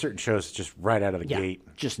 there were certain shows just right out of the gate,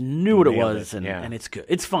 just knew what it was, and it's good.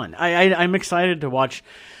 It's fun. I'm excited to watch.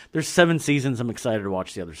 There's 7 seasons. I'm excited to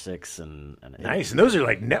watch the other 6. And nice. And those are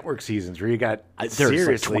like network seasons where you got there's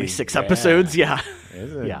like 26 episodes. Yeah,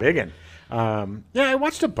 it's a big one. I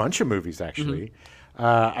watched a bunch of movies, actually.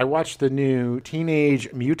 I watched the new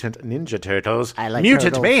Teenage Mutant Ninja Turtles. I like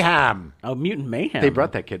Mutant Turtles. Mayhem. Oh, Mutant Mayhem. They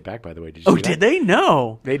brought that kid back, by the way. Did you see did that? they?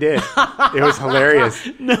 No. They did. It was hilarious.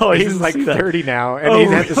 No, he's like 30 now, and he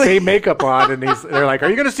had the same makeup on, and they're like, "Are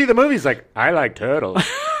you going to see the movie?" He's like, "I like turtles."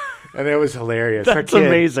 And it was hilarious. That's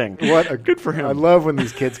amazing. Good for him. I love when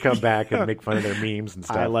these kids come back and make fun of their memes and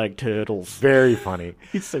stuff. I like turtles. Very funny.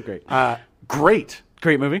 He's so great.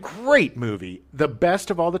 Great movie. Great movie. The best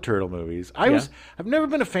of all the turtle movies. I've never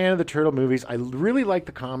been a fan of the turtle movies. I really like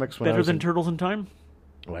the comics when Better than Turtles in Time?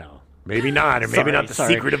 Well, maybe not, or maybe not the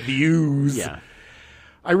Secret of the Ooze. Yeah.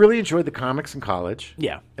 I really enjoyed the comics in college.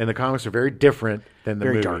 Yeah. And the comics are very different than the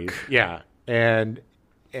movies. Dark. Yeah. And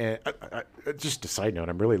just a side note,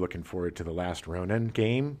 I'm really looking forward to the last Ronin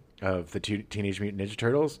game of the Teenage Mutant Ninja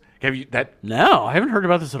Turtles. Have you that? No, I haven't heard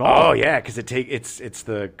about this at all. Oh yeah, because it's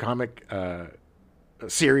the comic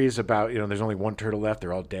series about there's only one turtle left.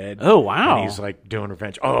 They're all dead. Oh wow! And he's like doing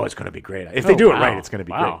revenge. Oh, it's going to be great. If they do it right, it's going to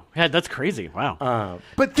be great. Yeah, that's crazy. Wow.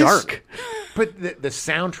 But dark. But the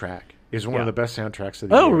soundtrack is one of the best soundtracks of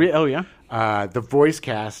the year. Oh yeah. The voice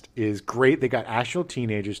cast is great. They got actual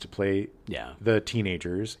teenagers to play the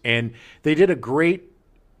teenagers, and they did a great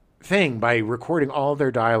thing by recording all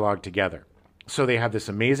their dialogue together. So they have this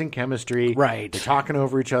amazing chemistry. Right. They're talking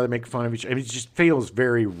over each other, making fun of each other. I mean, it just feels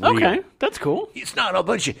very real. Okay, that's cool. It's not a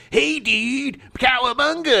bunch of, hey, dude,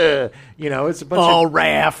 cowabunga. It's a bunch of... Oh,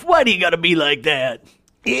 Raph, why do you got to be like that?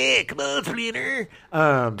 Yeah, come on, Splinter.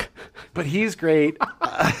 But he's great.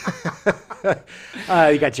 You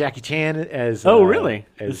got Jackie Chan as... Oh, really?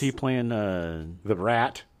 Is he playing... the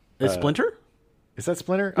rat. Is Splinter? Is that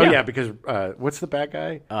Splinter? Yeah. Oh, yeah, because what's the bad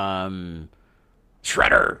guy?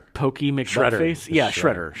 Shredder. Pokey McShredderface? Yeah,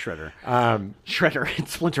 Shredder. Shredder and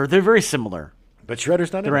Splinter. They're very similar. But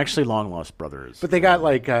Shredder's not. They're actually long-lost brothers. But they got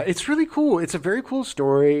it's really cool. It's a very cool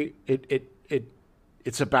story.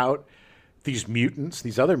 It's about these mutants,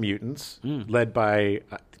 these other mutants, led by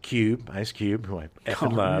Ice Cube, who I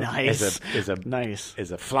effing love. Nice.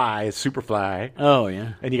 As a fly, a super fly. Oh,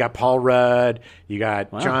 yeah. And you got Paul Rudd. You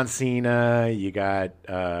got John Cena. You got...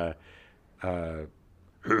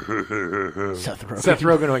 Seth Rogen. Seth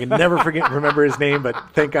Rogen, who I can never remember his name, but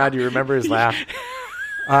thank God you remember his laugh.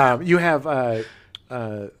 You have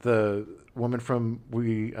the woman from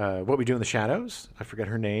What We Do in the Shadows. I forget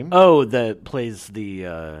her name. Oh, that plays the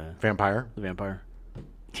Vampire. The vampire.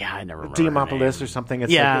 Yeah, I never remember. Diamopolis or something.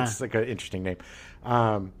 It's like an interesting name.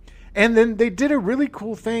 And then they did a really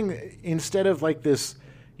cool thing. Instead of like this,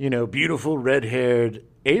 beautiful red-haired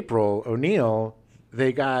April O'Neil,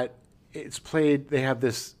 they have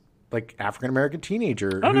this like African-American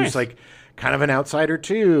teenager who's nice. like kind of an outsider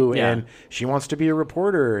too. Yeah. And she wants to be a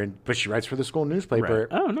reporter, but she writes for the school newspaper.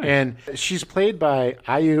 Right. Oh, nice. And she's played by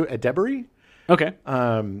Ayu Edebiri. Okay.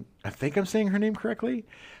 I think I'm saying her name correctly.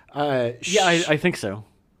 I think so.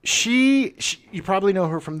 You probably know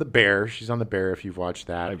her from The Bear. She's on The Bear if you've watched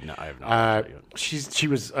that. I have not watched that yet. She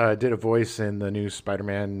did a voice in the new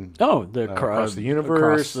Spider-Man. Oh, Across the Universe.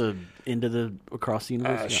 Across the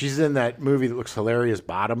universe. Yeah. She's in that movie that looks hilarious,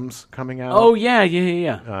 Bottoms, coming out. Oh yeah.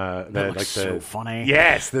 That looks so funny.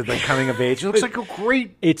 Yes, the coming of age. It looks like a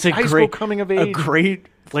great. It's a high great school coming of age. A great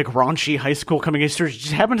like raunchy high school coming of age story.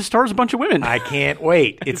 Just happened to star as a bunch of women. I can't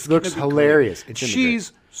wait. It looks hilarious. And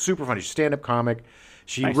she's super funny. She's a stand-up comic.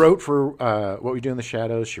 She wrote for What We Do in the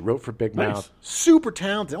Shadows. She wrote for Big Mouth. Super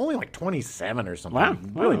talented. Only like 27 or something. Wow. It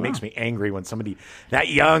really makes me angry when somebody that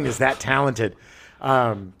young is that talented.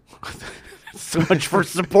 So much for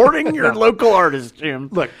supporting your local artist, Jim.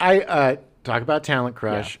 Look, I talk about talent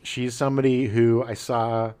crush. Yeah. She's somebody who I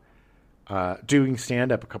saw doing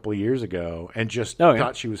stand-up a couple of years ago and just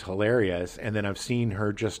thought she was hilarious. And then I've seen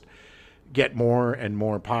her just get more and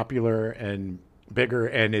more popular and bigger,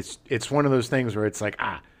 and it's one of those things where it's like,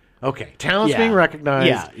 okay, talent's being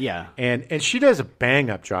recognized. Yeah. And she does a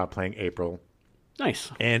bang-up job playing April.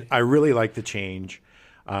 Nice. And I really like the change.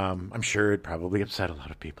 I'm sure it probably upset a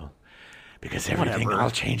lot of people because everything all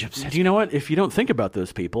change upsets. Do you know what? If you don't think about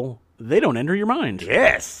those people, they don't enter your mind.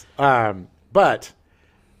 Yes. But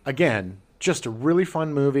again, just a really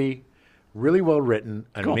fun movie. Really well written,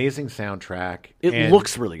 an amazing soundtrack. It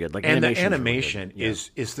looks really good. Like, and the animation is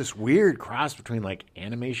this weird cross between like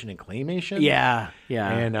animation and claymation. Yeah.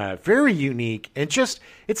 And very unique. And just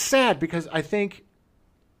it's sad because I think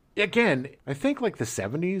like the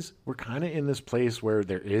 70s we're kind of in this place where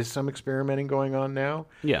there is some experimenting going on now.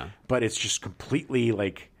 Yeah. But it's just completely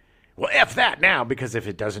like, well, F that now, because if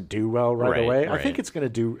it doesn't do well right away, I think it's going to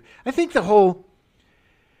do. I think the whole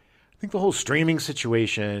streaming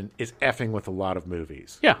situation is effing with a lot of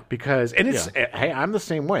movies. Yeah. Because, and it's, hey, I'm the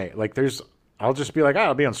same way. Like, I'll just be like,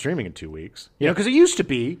 I'll be on streaming in 2 weeks. You know, because it used to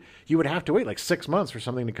be, you would have to wait like 6 months for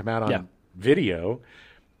something to come out on video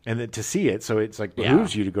and then to see it. So it's like,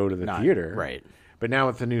 behooves you to go to the theater. Right. But now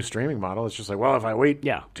with the new streaming model, it's just like, well, if I wait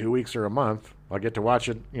 2 weeks or a month, I'll get to watch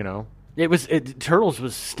it, Turtles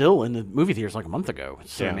was still in the movie theaters like a month ago.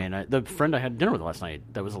 So, I mean, the friend I had dinner with last night,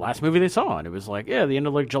 that was the last movie they saw. And it was like, the end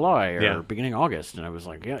of like July or beginning August. And I was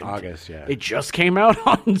like, August, It just came out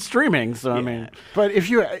on streaming. So, I mean. But if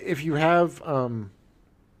you have,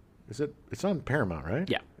 it's on Paramount, right?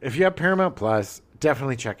 Yeah. If you have Paramount Plus,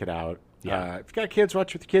 definitely check it out. Yeah. If you've got kids,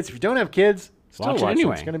 watch with the kids. If you don't have kids, still watch it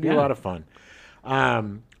anyway. It's going to be a lot of fun.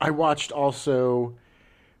 I watched also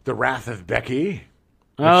The Wrath of Becky.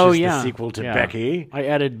 Which is the sequel to Becky. I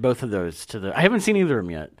added both of those to the. I haven't seen either of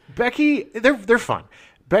them yet. Becky, they're fun.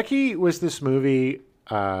 Becky was this movie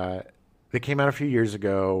that came out a few years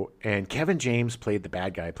ago, and Kevin James played the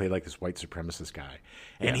bad guy, played like this white supremacist guy,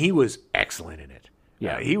 and he was excellent in it.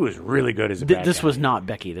 Yeah, he was really good as a bad guy. This was not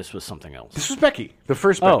Becky. This was something else. This was Becky, the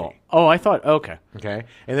first Becky. Oh, I thought, okay. Okay.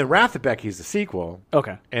 And then Wrath of Becky is the sequel.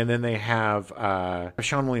 Okay. And then they have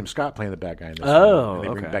Seann William Scott playing the bad guy in this one. And they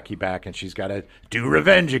bring Becky back, and she's got to do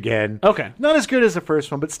revenge again. Okay. Not as good as the first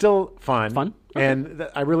one, but still fun. Fun? Okay. And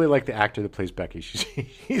I really like the actor that plays Becky.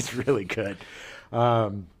 He's really good.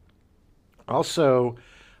 Also,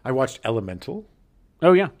 I watched Elemental.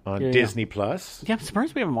 Oh, yeah. On Disney Plus. Yeah, I'm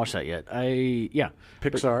surprised we haven't watched that yet.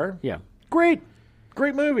 Pixar. Yeah. Great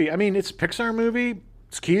movie. I mean, it's a Pixar movie.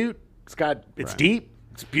 It's cute. It's deep.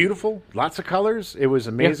 It's beautiful. Lots of colors. It was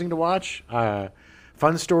amazing to watch.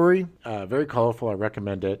 Fun story. Very colorful. I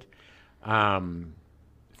recommend it.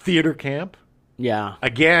 Theater Camp. Yeah.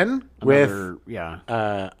 Again with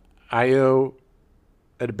Ayo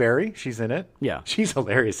Edebiri. She's in it. Yeah. She's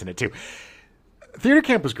hilarious in it too. Theater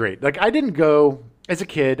Camp was great. Like, I didn't go as a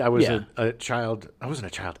kid. I was a child. I wasn't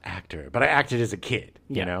a child actor, but I acted as a kid,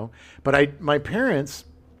 you know. But my parents,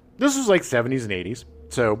 this was like 70s and 80s.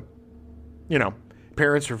 So,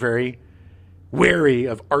 parents were very wary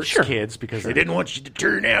of arts kids because they didn't want you to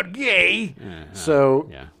turn out gay. So,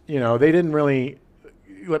 they didn't really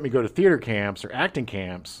let me go to theater camps or acting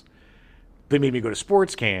camps. They made me go to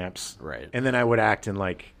sports camps. Right. And then I would act in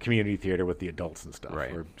like community theater with the adults and stuff,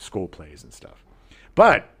 or school plays and stuff.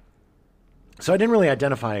 But so I didn't really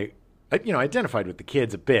identify. I identified with the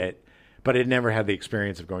kids a bit, but I never had the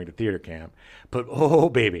experience of going to theater camp. But oh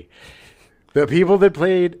baby, the people that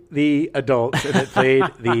played the adults and that played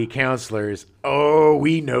the counselors,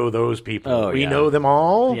 we know those people. We know them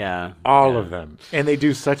all. Yeah. All of them. And they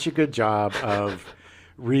do such a good job of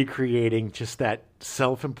recreating just that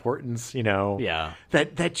self-importance, Yeah.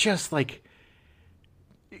 That just like,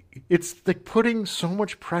 it's like putting so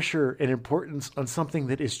much pressure and importance on something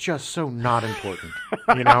that is just so not important.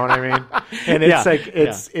 You know what I mean? And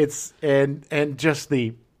it's and just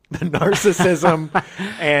the narcissism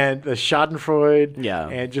and the Schadenfreude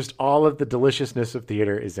and just all of the deliciousness of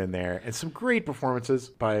theater is in there. And some great performances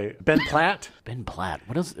by Ben Platt. Ben Platt.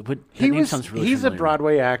 What else? Name sounds really he's familiar. A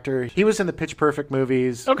Broadway actor. He was in the Pitch Perfect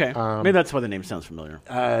movies. Okay. Maybe that's why the name sounds familiar.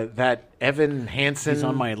 That Evan Hansen. He's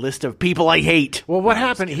on my list of people I hate. Well, what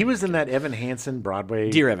happened? He was in that Evan Hansen Broadway.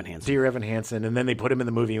 Dear Evan Hansen. And then they put him in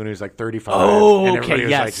the movie when he was like 35. Oh, and okay. everybody was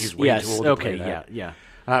Yes. like, he's way too old to play that. Yeah.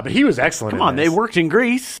 But he was excellent. Come on, they worked in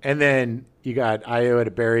Greece. And then you got Io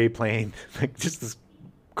Edeberry playing like just this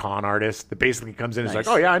con artist that basically comes in and is like,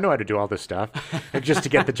 oh yeah, I know how to do all this stuff, like, just to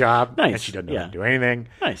get the job. Nice. And she doesn't know how to do anything.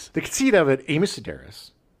 Nice. The conceit of it, Amy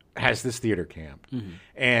Sedaris has this theater camp,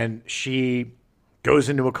 and she goes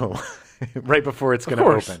into a coma right before it's going to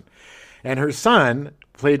open. And her son,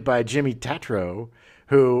 played by Jimmy Tatro,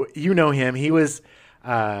 who you know him, he was,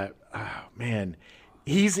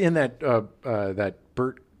 he's in that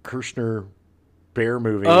Bert Kirshner Bear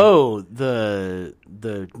movie. Oh, the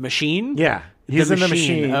Machine? Yeah. He's in The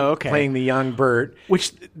Machine playing the young Bert.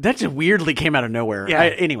 Which, that just weirdly came out of nowhere. Yeah.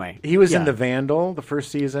 Anyway. He was in The Vandal, the first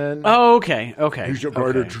season. Oh, okay. He's a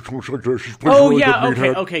guy that Oh, yeah,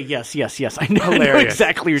 okay. Yes. I know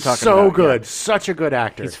exactly what you're talking about. So good. Yeah. Such a good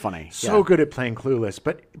actor. He's funny. So good at playing Clueless.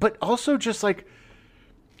 But also just like,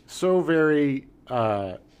 so very,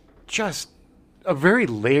 just a very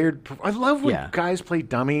layered. I love when guys play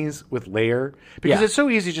dummies with layer, because it's so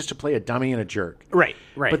easy just to play a dummy and a jerk. Right.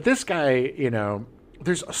 But this guy,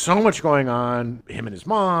 there's so much going on. Him and his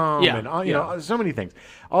mom, and so many things.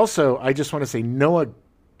 Also, I just want to say Noah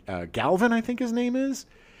Galvin, I think his name is.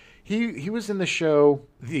 He was in the show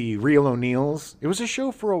The Real O'Neills. It was a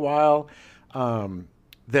show for a while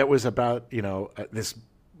that was about this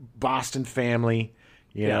Boston family.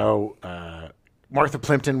 Martha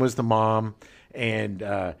Plimpton was the mom. And,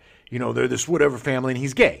 they're this whatever family, and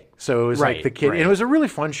he's gay. So it was like the kid. And it was a really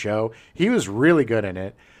fun show. He was really good in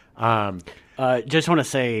it. Just want to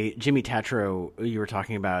say, Jimmy Tatro, you were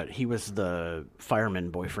talking about, he was the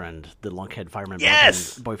fireman boyfriend, the lunkhead fireman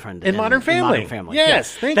boyfriend in Modern Family.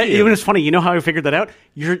 Yes, thank you. Even it's funny, you know how I figured that out?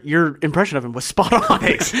 Your impression of him was spot on.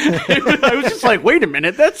 Thanks. I was just like, wait a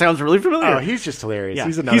minute, that sounds really familiar. Oh, he's just hilarious. Yeah,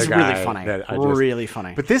 he's another guy. Really funny. Really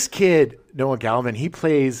funny. But this kid, Noah Galvin, he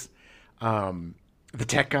plays the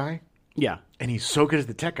tech guy. Yeah. And he's so good as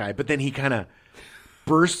the tech guy, but then he kind of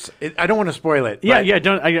bursts. I don't want to spoil it. Yeah. I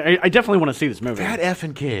definitely want to see this movie. That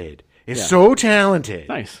effing kid is so talented.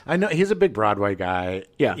 Nice. I know he's a big Broadway guy.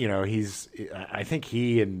 Yeah. I think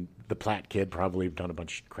he and the Platt kid probably have done a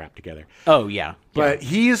bunch of crap together. Oh, yeah. But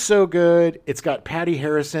he is so good. It's got Patty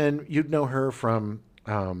Harrison. You'd know her from,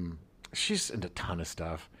 she's in a ton of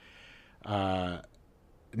stuff.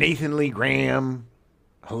 Nathan Lee Graham.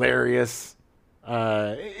 Hilarious.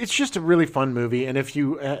 It's just a really fun movie, and if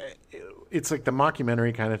you, it's like the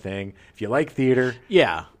mockumentary kind of thing. If you like theater, if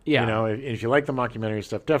you like the mockumentary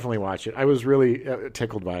stuff, definitely watch it. I was really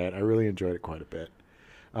tickled by it. I really enjoyed it quite a bit.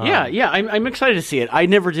 I'm excited to see it. I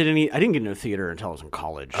never did I didn't get into theater until I was in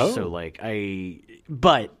college. Oh. So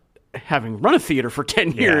but having run a theater for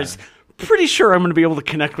 10 years, pretty sure I'm going to be able to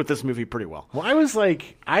connect with this movie pretty well. Well,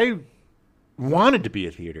 I wanted to be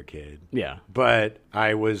a theater kid. Yeah. But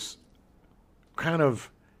I was kind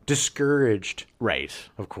of discouraged. Right.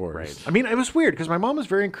 Of course. Right. I mean, it was weird because my mom was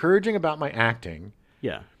very encouraging about my acting.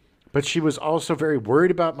 Yeah. But she was also very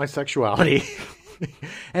worried about my sexuality.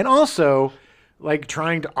 And also, like,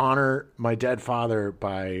 trying to honor my dead father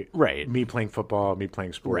by me playing football, me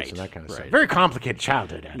playing sports, and that kind of stuff. Very complicated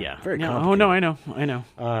childhood, Adam. Yeah. Very complicated. Oh, no, I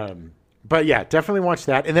know. But yeah, definitely watch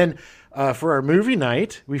that. And then for our movie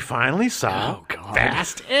night, we finally saw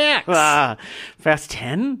Fast X. Fast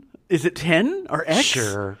 10? Is it 10 or X?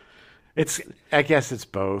 Sure. I guess it's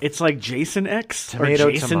both. It's like Jason X Tomato,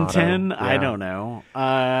 or Jason tomato. 10. Yeah. I don't know.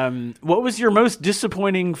 What was your most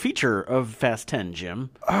disappointing feature of Fast 10,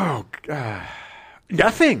 Jim? Oh,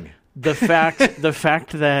 nothing. The fact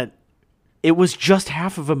that it was just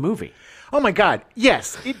half of a movie. Oh my God!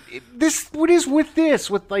 Yes, what is with this?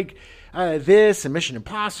 With like, this and Mission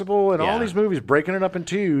Impossible and all Yeah. these movies breaking it up in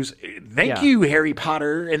twos. Thank you, Harry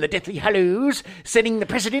Potter and the Deathly Hallows, setting the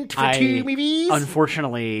precedent for 2 movies.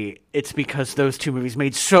 Unfortunately, it's because those 2 movies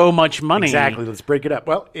made so much money. Exactly. Let's break it up.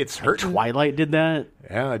 Well, it's hurting. Twilight did that.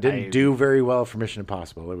 Yeah, it didn't do very well for Mission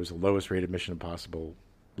Impossible. It was the lowest rated Mission Impossible,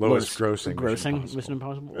 lowest grossing Mission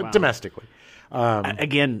Impossible? Wow. Domestically.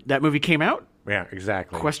 Again, that movie came out. Yeah,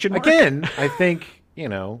 exactly. Question mark? Again, I think,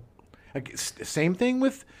 same thing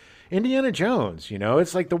with Indiana Jones.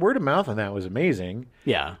 It's like the word of mouth on that was amazing.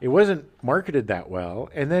 Yeah. It wasn't marketed that well.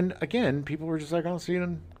 And then, again, people were just like, I'll see it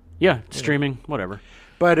on. Yeah, streaming, whatever.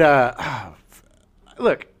 But,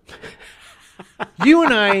 look, you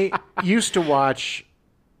and I used to watch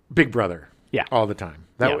Big Brother all the time.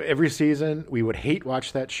 Every season, we would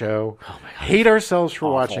watch that show, hate ourselves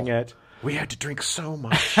for watching it. We had to drink so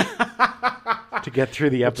much to get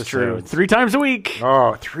through the episodes. 3 times a week.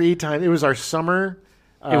 Oh, 3 times. It was our summer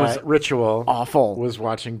ritual. Awful. Was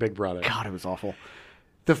watching Big Brother. God, it was awful.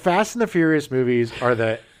 The Fast and the Furious movies are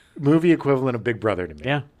the movie equivalent of Big Brother to me.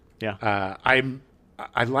 Yeah, yeah.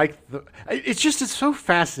 I like it's so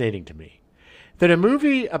fascinating to me that a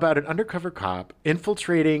movie about an undercover cop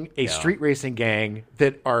infiltrating a street racing gang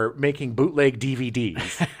that are making bootleg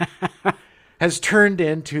DVDs has turned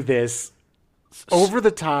into this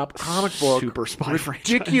over-the-top comic book, super spy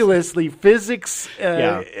ridiculously physics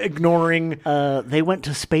ignoring. They went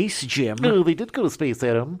to space, Jim. No, they did go to space,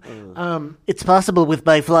 Adam. It's possible with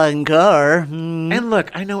my flying car. And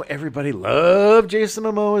look, I know everybody loved Jason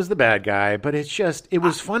Momoa as the bad guy, but it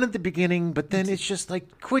was fun at the beginning, but then it's just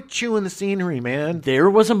like, quit chewing the scenery, man. There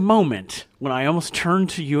was a moment when I almost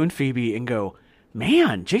turned to you and Phoebe and go,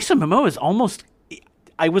 man, Jason Momoa is almost,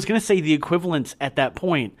 I was going to say the equivalent at that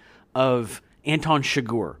point of Anton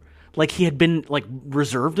Chigurh. Like he had been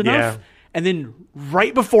reserved enough. Yeah. And then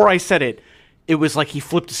right before I said it, it was like he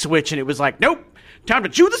flipped a switch and it was like, nope, time to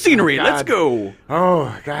chew the scenery. Let's go.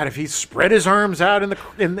 Oh God, if he spread his arms out in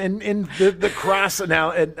the cross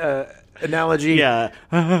analogy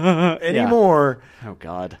anymore. Yeah. Oh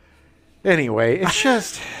God. Anyway, it's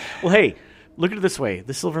just well, hey, look at it this way.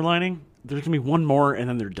 The silver lining, there's going to be one more and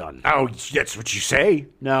then they're done. Oh, that's what you say.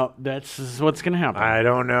 No, this is what's going to happen. I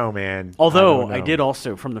don't know, man. Although I did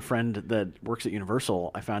also, from the friend that works at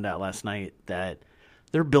Universal, I found out last night that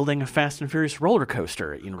they're building a Fast and Furious roller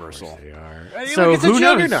coaster at Universal. Of course they are. So it's who a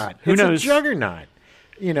juggernaut. Who knows? A juggernaut.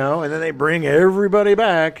 And then they bring everybody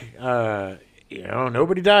back.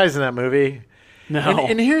 Nobody dies in that movie. No.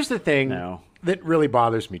 And here's the thing that really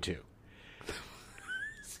bothers me too.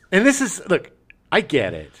 And this is, look, I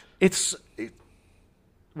get it.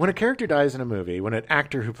 When a character dies in a movie, when an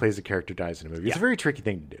actor who plays a character dies in a movie, it's a very tricky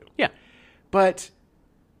thing to do. Yeah. But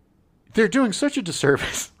they're doing such a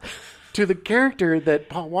disservice to the character that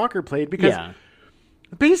Paul Walker played because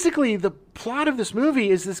basically the plot of this movie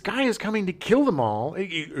is this guy is coming to kill them all.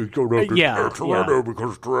 Toretto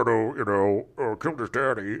because Toretto, killed his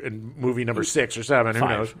daddy in movie number 6 or 7. Who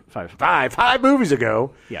knows? Five movies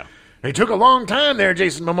ago. Yeah. It took a long time there,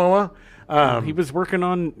 Jason Momoa. He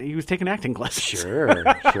was taking acting classes. Sure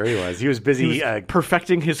he was. He was busy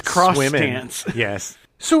perfecting his cross swimming. stance. Yes.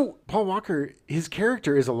 So Paul Walker, his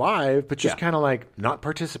character is alive, but just kind of like not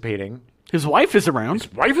participating. His wife is around.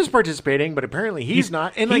 His wife is participating, but apparently he's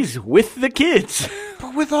not. And he's with the kids.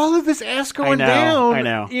 But with all of this ass going down, I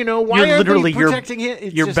know. Why aren't they protecting him?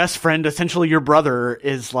 Your best friend, essentially your brother,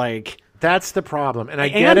 is like... That's the problem, and I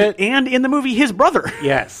get it. And in the movie, his brother.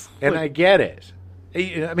 Yes, and I get it.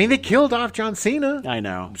 I mean, they killed off John Cena. I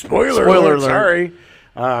know. Spoiler alert. Sorry.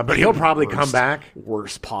 But he'll probably come back.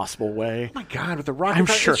 Worst possible way. Oh my God, with the rocket. I'm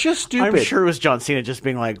sure. It's just stupid. I'm sure it was John Cena just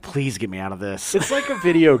being like, please get me out of this. It's like a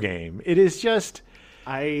video game. It is just...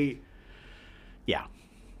 Yeah.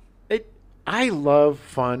 I love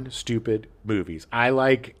fun, stupid movies. I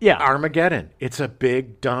like Armageddon. It's a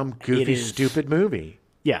big, dumb, goofy, stupid movie.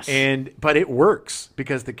 Yes. But it works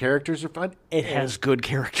because the characters are fun. It has good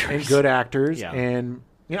characters. And good actors. Yeah. And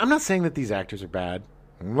I'm not saying that these actors are bad.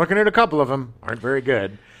 I'm looking at a couple of them. Aren't very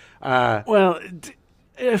good. Well,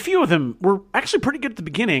 a few of them were actually pretty good at the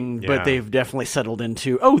beginning, but they've definitely settled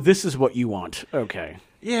into, this is what you want. Okay.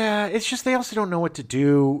 Yeah, it's just they also don't know what to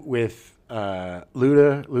do with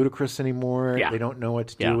Ludacris anymore. Yeah. They don't know what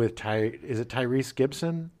to do with is it Tyrese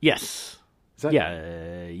Gibson? Yes.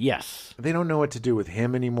 Yes. They don't know what to do with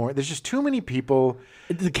him anymore. There's just too many people.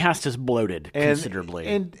 The cast is bloated considerably.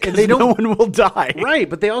 And they don't, no one will die. Right,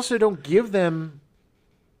 but they also don't give them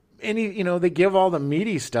any, they give all the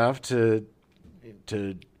meaty stuff to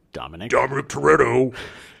Dominic Toretto.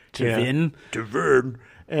 To Vin.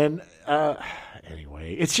 And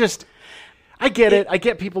anyway, it's just, I get it. I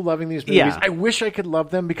get people loving these movies. Yeah. I wish I could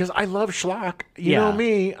love them because I love schlock. You know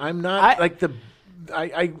me. I'm not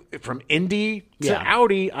I from indie to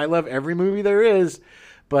Audi. I love every movie there is,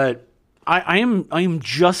 but I am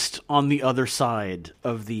just on the other side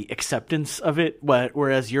of the acceptance of it.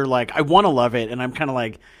 Whereas you're like, I want to love it, and I'm kind of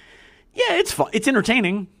like, yeah, it's fun. It's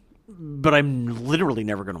entertaining, but I'm literally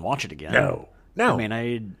never going to watch it again. No. I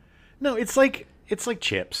mean, no. It's like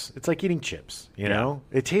chips. It's like eating chips. You know,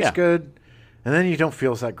 it tastes good. And then you don't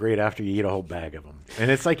feel that great after you eat a whole bag of them.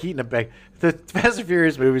 And it's like eating a bag. The Fast and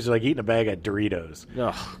Furious movies are like eating a bag of Doritos.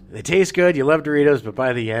 Ugh. They taste good. You love Doritos, but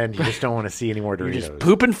by the end, you just don't want to see any more Doritos. You're just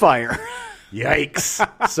pooping fire.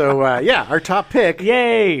 Yikes. So, our top pick.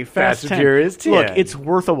 Yay. Fast and Furious 10. Look, it's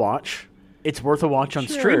worth a watch. It's worth a watch on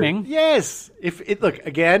streaming. Yes.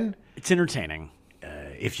 Again. It's entertaining.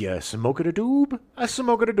 If you smoke it a doob, I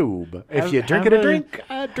smoke it a doob. If you drink it a drink,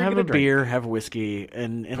 I drink it a drink. Have a beer, have whiskey,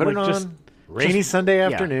 and put it on. Rainy Sunday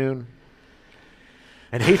afternoon.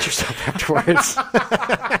 And hate yourself afterwards.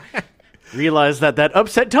 Realize that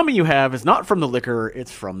upset tummy you have is not from the liquor,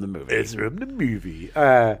 it's from the movie. It's from the movie.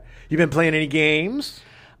 You been playing any games?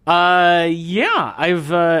 Yeah.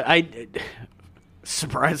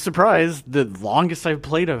 Surprise, surprise. The longest I've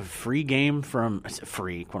played a free game quote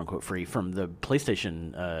unquote free, from the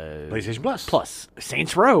PlayStation Plus.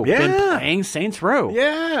 Saints Row. Yeah. Been playing Saints Row.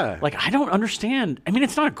 Yeah. Like, I don't understand. I mean,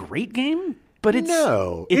 it's not a great game, but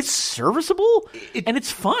it's serviceable and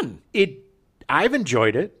it's fun. I've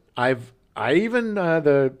enjoyed it. I even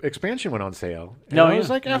the expansion went on sale. And I was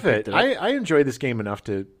like, F it. I enjoyed this game enough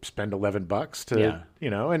to spend $11 to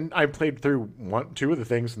and I played through 2 of the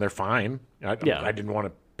things and they're fine. I didn't want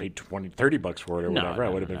to pay $20-$30 for it or whatever. I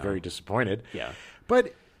would have been very disappointed. Yeah.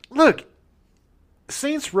 But look,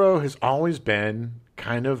 Saints Row has always been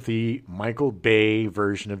kind of the Michael Bay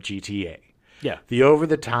version of GTA. Yeah. The over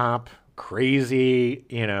the top, crazy,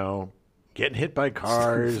 getting hit by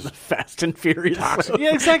cars. Fast and Furious.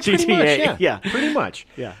 Yeah, exactly. GTA. Yeah. Pretty much.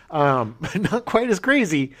 Yeah. Not quite as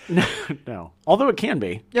crazy. No. Although it can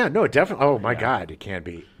be. Yeah, no, it definitely. Oh, my God, it can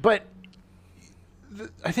be. But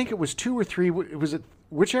I think it was 2 or 3. Was it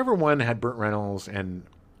whichever one had Burt Reynolds and.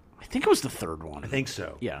 I think it was the third one. I think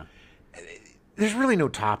so. Yeah. There's really no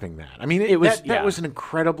topping that. I mean, that was an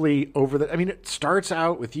incredibly it starts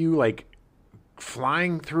out with you like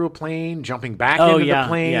flying through a plane, jumping back into the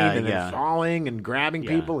plane, and then falling and grabbing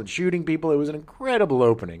people and shooting people. It was an incredible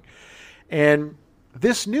opening. And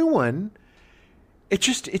this new one, they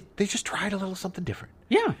just tried a little something different.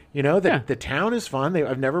 Yeah. The town is fun.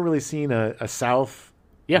 I've never really seen a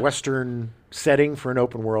Western setting for an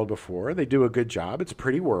open world before. They do a good job. It's a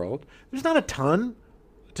pretty world. There's not a ton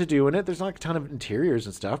to do in it. There's not a ton of interiors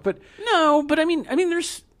and stuff, but I mean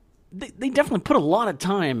there's they definitely put a lot of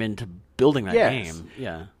time into building that game.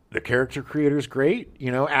 Yeah. The character creator's great,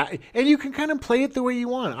 and you can kind of play it the way you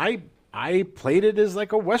want. I played it as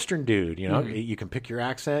like a Western dude, You can pick your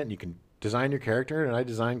accent and you can design your character, and I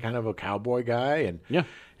designed kind of a cowboy guy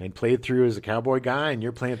and played through as a cowboy guy, and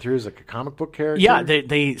you're playing through as like a comic book character.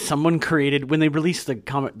 Yeah, someone created when they released the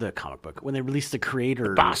comic book, when they released the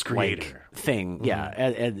creator boss creator thing,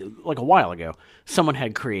 like a while ago, someone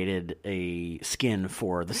had created a skin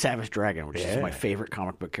for the Savage Dragon, which is my favorite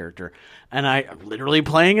comic book character, and I'm literally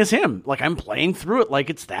playing as him. Like, I'm playing through it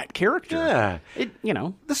like it's that character.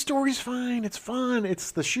 Yeah, the story's fine. It's fun.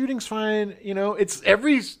 The shooting's fine.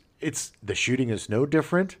 The shooting is no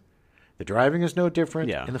different. The driving is no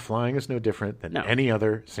different, and the flying is no different than any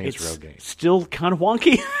other Saints Row game. Still kind of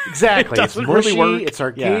wonky. Exactly. It's mushy, really work. It's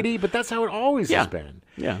arcadey, but that's how it always has been.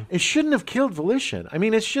 Yeah. It shouldn't have killed Volition. I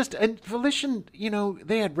mean, and Volition,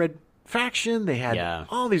 they had Red Faction, they had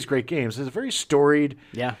all these great games. It's a very storied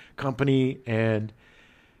company, and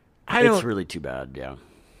it's really too bad,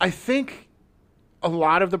 I think a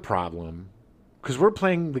lot of the problem, because we're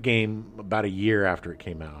playing the game about a year after it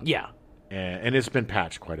came out. Yeah. And it's been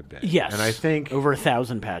patched quite a bit. Yes. And I think over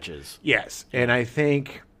 1,000 patches. Yes. And I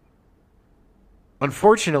think,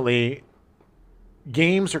 unfortunately,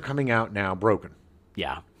 games are coming out now broken.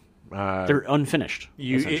 Yeah. They're unfinished.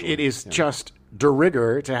 It is just de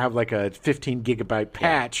rigueur to have like a 15 gigabyte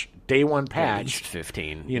patch, day one patch. At least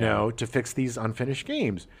 15. To fix these unfinished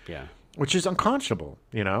games. Yeah. Which is unconscionable,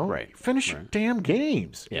 Right. Finish your damn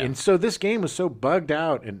games. Yeah. And so this game was so bugged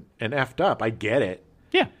out and effed up. I get it.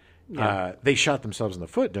 Yeah. They shot themselves in the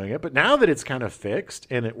foot doing it, but now that it's kind of fixed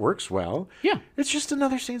and it works well, it's just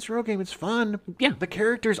another Saints Row game. It's fun. Yeah. The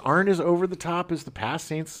characters aren't as over the top as the past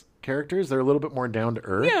Saints characters. They're a little bit more down to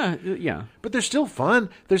earth. Yeah. But they're still fun.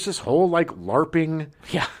 There's this whole like LARPing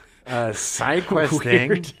side quest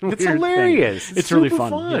thing. It's hilarious. It's really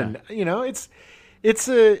fun. Yeah.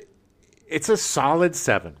 It's a solid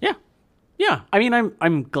 7. Yeah. Yeah. I mean,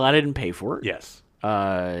 I'm glad I didn't pay for it. Yes.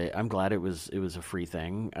 I'm glad it was a free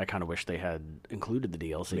thing. I kind of wish they had included the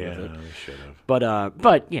DLC with it. Yeah, they should have.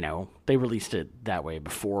 But they released it that way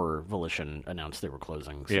before Volition announced they were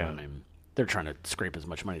closing. So, I mean, they're trying to scrape as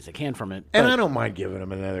much money as they can from it. And I don't mind giving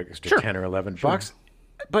them another extra 10 or $11.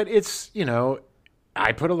 But it's,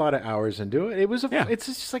 I put a lot of hours into it. It's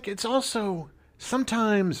just like, it's also,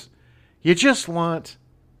 sometimes you just want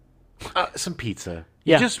some pizza.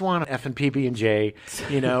 You just want F and PB&J.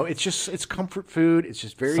 It's comfort food. It's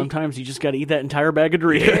just very. Sometimes you just got to eat that entire bag of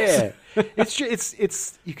Doritos. Yeah,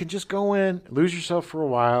 it's you can just go in, lose yourself for a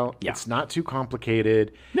while. Yeah. It's not too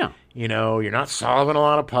complicated. No, you're not solving a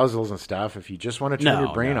lot of puzzles and stuff. If you just want to turn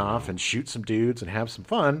your brain off and shoot some dudes and have some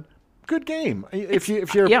fun, good game. If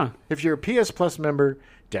you're a PS Plus member,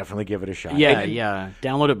 definitely give it a shot. Yeah.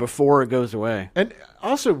 Download it before it goes away. And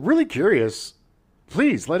also, really curious.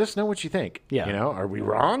 Please let us know what you think. Yeah. Are we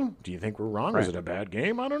wrong? Do you think we're wrong? Right. Is it a bad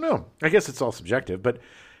game? I don't know. I guess it's all subjective, but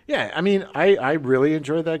yeah, I mean, I really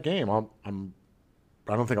enjoyed that game. I don't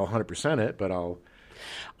think I'll 100% it, but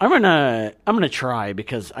I'm gonna try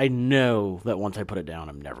because I know that once I put it down,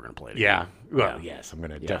 I'm never gonna play it again. Yeah. Well, yes, I'm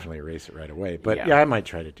gonna definitely erase it right away. But I might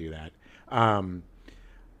try to do that.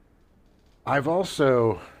 I've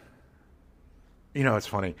also, it's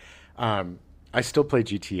funny. I still play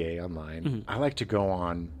GTA online. Mm-hmm. I like to go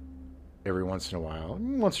on every once in a while,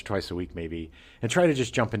 once or twice a week maybe, and try to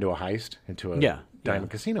just jump into a heist, into a Diamond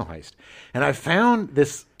Casino heist. And I found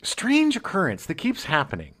this strange occurrence that keeps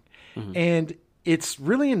happening. Mm-hmm. And it's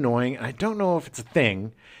really annoying. I don't know if it's a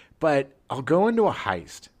thing, but I'll go into a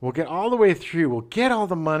heist. We'll get all the way through. We'll get all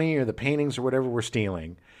the money or the paintings or whatever we're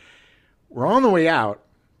stealing. We're on the way out,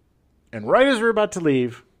 and right as we're about to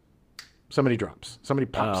leave, somebody drops. Somebody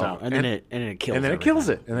pops out. And then it kills it. And then it kills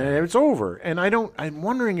it. And then it's over. And I'm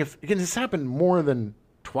wondering if, again, this happened more than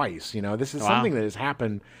twice. This is something that has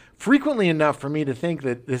happened frequently enough for me to think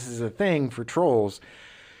that this is a thing for trolls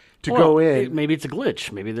to go in. Maybe it's a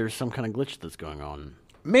glitch. Maybe there's some kind of glitch that's going on.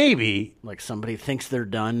 Maybe. Like somebody thinks they're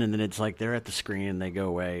done, and then it's like they're at the screen, and they go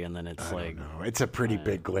away, and then it's like... No, it's a pretty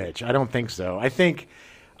big glitch. I don't think so. I think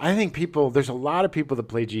there's a lot of people that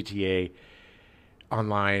play GTA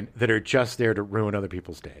online that are just there to ruin other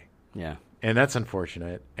people's day. Yeah. And that's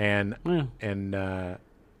unfortunate.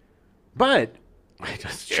 But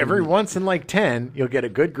every once in like 10, you'll get a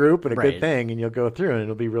good group and a good thing, and you'll go through, and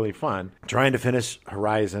it'll be really fun. Trying to finish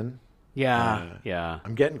Horizon. Yeah.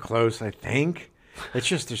 I'm getting close, I think. It's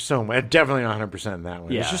just, there's so much. Definitely not 100% in that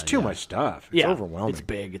one. There's just too much stuff. It's overwhelming. It's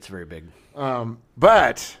big. It's very big.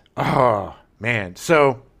 But, oh, man.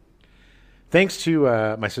 So... thanks to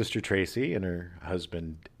my sister Tracy and her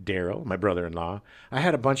husband Daryl, my brother-in-law, I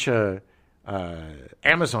had a bunch of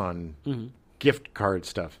Amazon gift card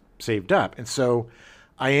stuff saved up. And so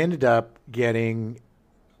I ended up getting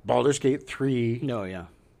Baldur's Gate 3,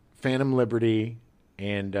 Phantom Liberty,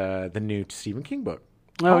 and the new Stephen King book.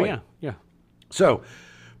 Oh, yeah. So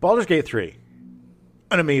Baldur's Gate 3,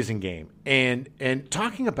 an amazing game. And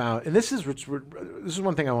talking about, and this is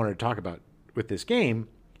one thing I wanted to talk about with this game,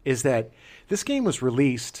 is that this game was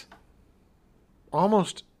released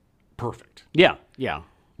almost perfect. Yeah.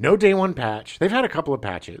 No day one patch. They've had a couple of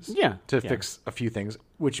patches to fix a few things,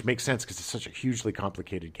 which makes sense because it's such a hugely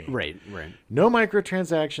complicated game. Right. No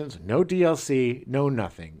microtransactions, no DLC, no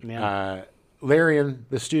nothing. Yeah. Larian,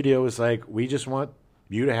 the studio, was like, we just want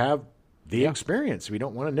you to have the experience. We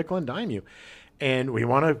don't want to nickel and dime you. And we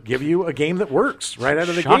want to give you a game that works right out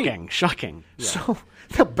of the gate. Shocking. Yeah. So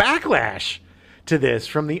the backlash to this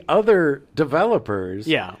from the other developers.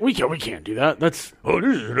 Yeah, we can't do that. That's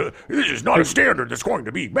this is not a standard that's going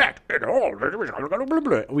to be met at all.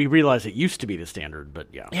 We realize it used to be the standard, but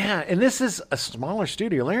yeah. Yeah, and this is a smaller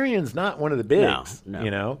studio. Larian's not one of the bigs,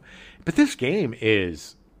 no. But this game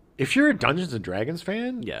is, if you're a Dungeons and Dragons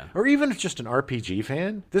fan, or even just an RPG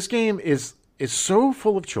fan, this game is so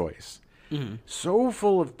full of choice, so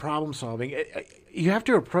full of problem solving. You have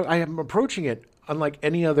to I am approaching it unlike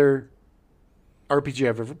any other RPG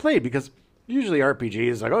I've ever played, because usually RPG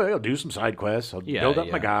is like, I'll do some side quests, I'll build up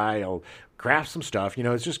my guy, I'll craft some stuff.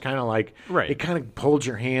 It's just kind of like, it kind of holds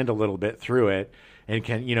your hand a little bit through it, and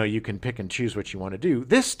you can pick and choose what you want to do.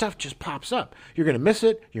 This stuff just pops up. You're going to miss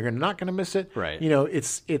it. You're not going to miss it. Right.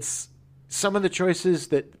 It's some of the choices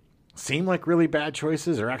that seem like really bad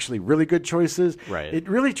choices are actually really good choices. Right. It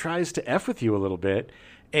really tries to F with you a little bit,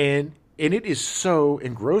 and it is so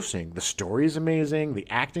engrossing. The story is amazing. The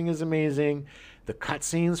acting is amazing. The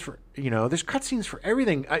cutscenes there's cutscenes for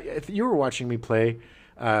everything. If you were watching me play,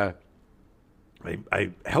 I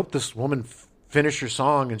helped this woman finish her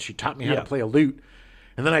song, and she taught me how to play a lute.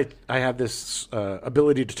 And then I had this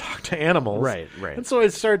ability to talk to animals. Right. And so I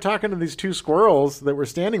started talking to these two squirrels that were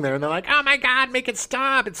standing there, and they're like, "Oh my God, make it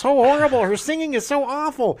stop! It's so horrible. Her singing is so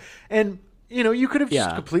awful." And you could have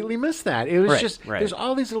just completely missed that. It was there's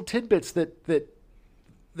all these little tidbits that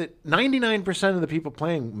 99% of the people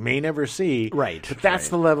playing may never see. Right. But that's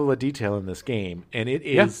the level of detail in this game, and it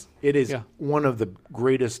is one of the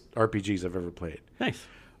greatest RPGs I've ever played. Nice.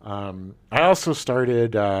 I also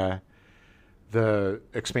started the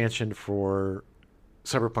expansion for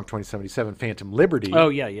Cyberpunk 2077, Phantom Liberty. Oh,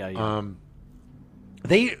 yeah.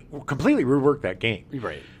 They completely reworked that game.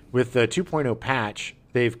 Right. With the 2.0 patch,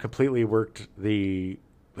 they've completely worked the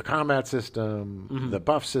combat system, the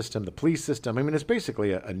buff system, the police system. I mean, it's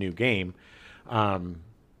basically a new game.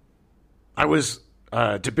 I was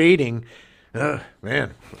debating,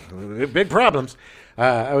 big problems.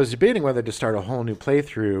 I was debating whether to start a whole new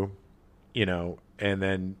playthrough, and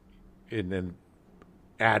then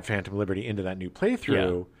add Phantom Liberty into that new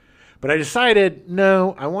playthrough. Yeah. But I decided,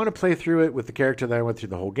 no, I want to play through it with the character that I went through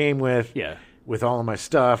the whole game with, with all of my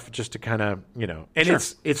stuff, just to kind of, and sure.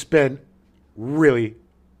 It's been really,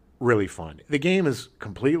 really fun. The game is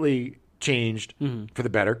completely changed for the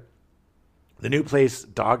better. The new place,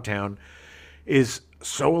 Dogtown, is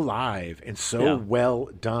so alive and so well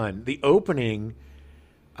done. The opening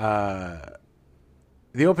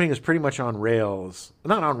is pretty much on rails.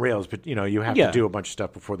 Not on rails, but you have to do a bunch of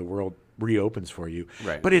stuff before the world reopens for you.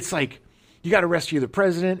 Right. But it's like you got to rescue the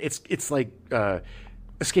president. It's like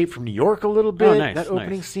Escape from New York a little bit. Oh, nice, that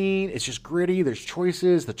opening scene. It's just gritty. There's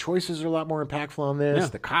choices. The choices are a lot more impactful on this. Yeah.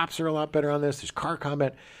 The cops are a lot better on this. There's car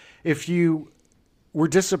combat. If you were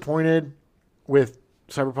disappointed with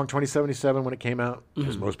Cyberpunk 2077 when it came out,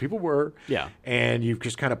 because most people were, and you've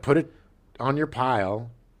just kind of put it on your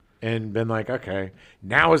pile and been like, okay,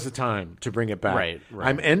 now is the time to bring it back. Right.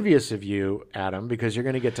 I'm envious of you, Adam, because you're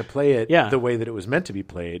going to get to play it the way that it was meant to be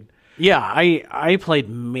played. Yeah, I played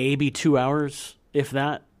maybe 2 hours, if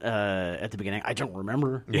that, at the beginning. I don't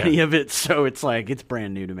remember any of it, so it's like it's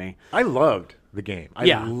brand new to me. I loved the game. I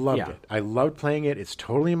loved it. I loved playing it. It's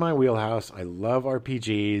totally in my wheelhouse. I love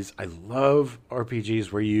RPGs. I love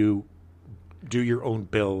RPGs where you do your own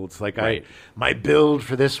builds. Like my build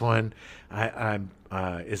for this one, I'm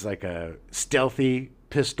is like a stealthy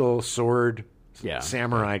pistol sword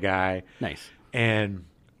samurai guy. Nice. And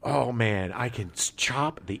oh man, I can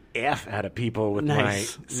chop the F out of people with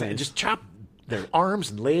just chop their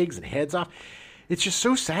arms and legs and heads off. It's just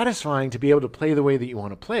so satisfying to be able to play the way that you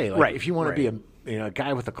want to play. Like if you want to be a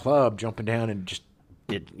guy with a club jumping down and just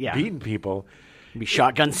beating people, be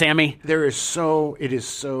Shotgun Sammy. There's so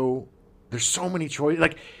many choices.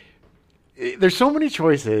 Like there's so many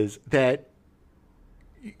choices that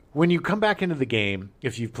when you come back into the game,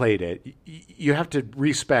 if you've played it, you have to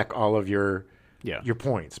respec all of your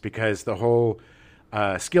points because the whole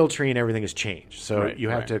skill tree and everything has changed. So you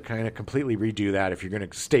have to kind of completely redo that if you're going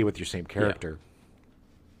to stay with your same character.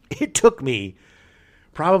 Yeah. It took me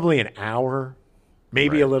probably an hour,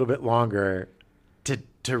 maybe a little bit longer,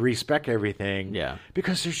 to respec everything. Yeah.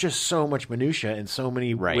 Because there's just so much minutia and so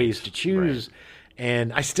many ways to choose. Right.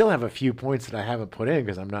 And I still have a few points that I haven't put in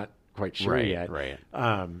because I'm not quite sure yet. Right.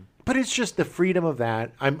 But it's just the freedom of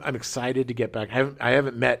that. I'm excited to get back. I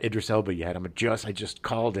haven't met Idris Elba yet. I just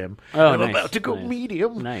called him. Oh, I'm about to go meet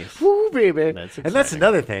him. Nice. Woo, baby. That's and that's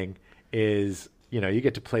another thing is, you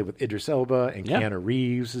get to play with Idris Elba and Keanu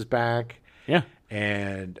Reeves is back. Yeah.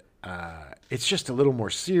 And it's just a little more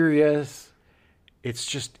serious.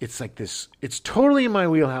 It's like this. It's totally in my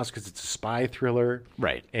wheelhouse because it's a spy thriller.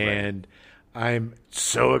 Right. And I'm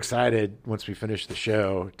so excited once we finish the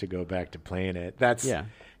show to go back to playing it. That's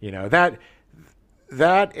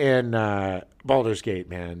that and Baldur's Gate,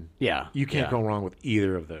 man. Yeah. You can't go wrong with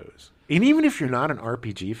either of those. And even if you're not an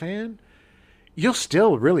RPG fan, you'll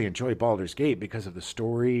still really enjoy Baldur's Gate because of the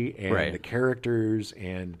story and the characters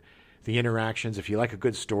and the interactions. If you like a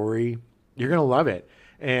good story, you're going to love it.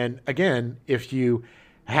 And again, if you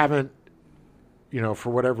haven't, for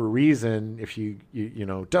whatever reason, if you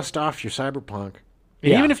dust off your Cyberpunk,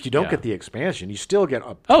 and even if you don't get the expansion, you still get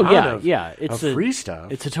a ton of free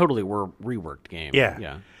stuff. It's a totally reworked game.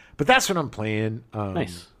 Yeah. But that's what I'm playing.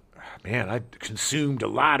 Nice. Man, I consumed a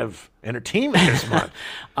lot of entertainment this month.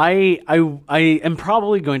 I am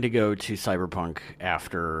probably going to go to Cyberpunk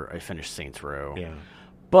after I finish Saints Row. Yeah.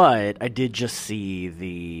 But I did just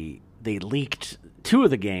see they leaked 2 of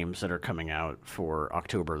the games that are coming out for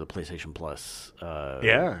October, the PlayStation Plus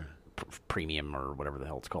premium or whatever the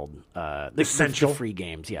hell it's called. Essential. The free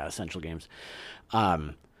games. Yeah, essential games.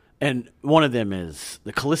 And one of them is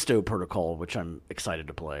the Callisto Protocol, which I'm excited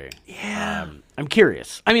to play. Yeah. I'm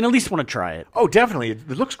curious. I mean, at least want to try it. Oh, definitely. It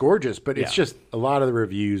looks gorgeous, but it's just a lot of the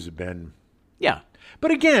reviews have been... Yeah.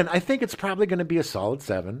 But again, I think it's probably going to be a solid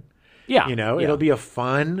 7. Yeah. It'll be a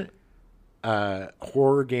fun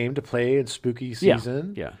horror game to play in spooky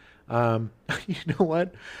season. Yeah. You know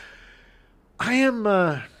what? I'm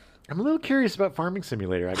a little curious about Farming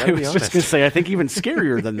Simulator. I was just going to say, I think even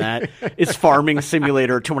scarier than that is Farming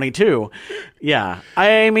Simulator 22. Yeah.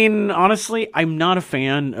 I mean, honestly, I'm not a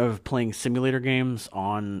fan of playing simulator games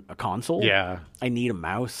on a console. Yeah. I need a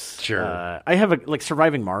mouse. Sure. I have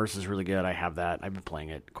Surviving Mars is really good. I have that. I've been playing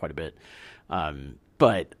it quite a bit.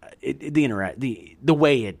 But the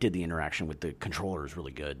way it did the interaction with the controller is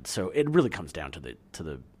really good. So it really comes down to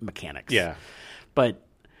the mechanics. Yeah. But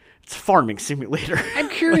it's Farming Simulator. I'm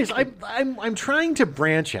curious. I'm trying to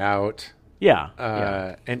branch out.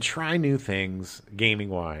 And try new things gaming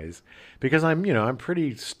wise because I'm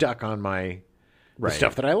pretty stuck on the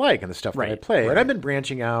stuff that I like and the stuff that I play. And I've been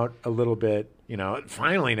branching out a little bit.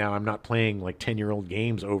 Finally now I'm not playing like 10-year-old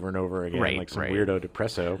games over and over again like some weirdo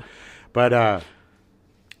depresso. But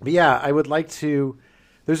yeah, I would like to.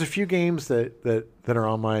 There's a few games that are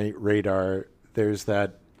on my radar. There's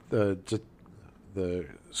the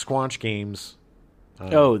Squanch games.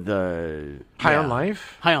 The High on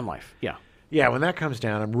Life. High on Life. Yeah. Yeah, when that comes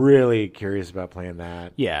down, I'm really curious about playing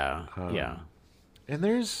that. Yeah. And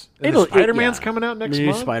the Spider-Man's coming out next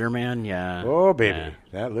month. Spider-Man. Yeah. Oh baby,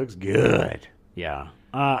 that looks good. Yeah.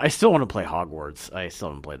 I still want to play Hogwarts. I still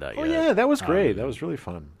haven't played that yet. Oh yeah, that was great. That was really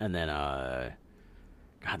fun. And then, God,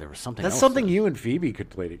 there was something. That's else something you and Phoebe could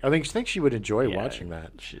play. I think she would enjoy watching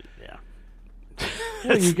that. Yeah.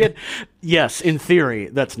 Well, you get yes, in theory,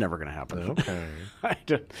 that's never going to happen. Okay.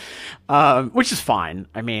 Which is fine.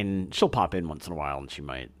 I mean, she'll pop in once in a while, and she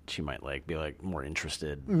might be more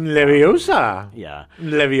interested. Leviosa. Yeah.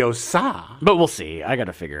 Leviosa. But we'll see. I got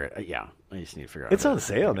to figure it. Yeah, I just need to figure out. It's on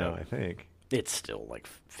sale now, I think. It's still like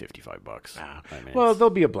 $55. Ah. Well, there'll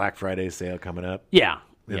be a Black Friday sale coming up. Yeah.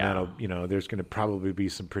 And that'll, there's going to probably be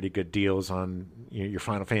some pretty good deals on your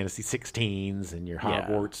Final Fantasy 16s and your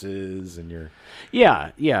Hogwartses and your.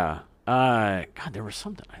 Yeah. God, there was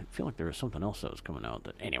something. I feel like there was something else that was coming out.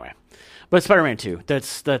 Anyway, but Spider-Man 2,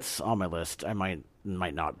 that's on my list. I might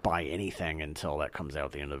not buy anything until that comes out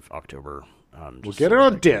at the end of October. We'll get it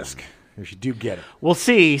on disc if you do get it. We'll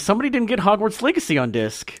see. Somebody didn't get Hogwarts Legacy on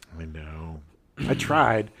disc. I know. I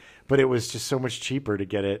tried, but it was just so much cheaper to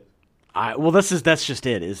get it. Well, that's just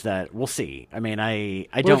it. Is that we'll see. I mean, I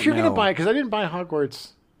don't know. If you're going to buy, because I didn't buy Hogwarts.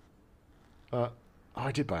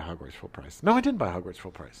 I did buy Hogwarts full price. No, I didn't buy Hogwarts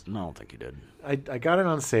full price. No, I don't think you did. I got it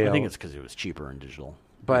on sale. I think it's because it was cheaper in digital.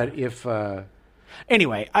 But if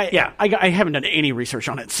anyway, I haven't done any research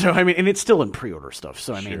on it. So I mean, and it's still in pre-order stuff.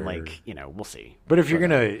 So I mean, we'll see. But if you're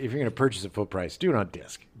gonna purchase it full price, do it on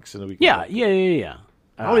disc so that we can. Yeah.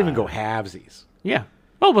 I'll even go halvesies. Yeah.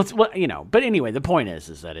 Well, but anyway, the point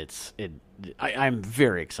is that I'm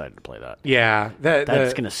very excited to play that. Yeah,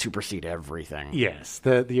 that's going to supersede everything. Yes,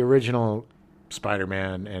 the original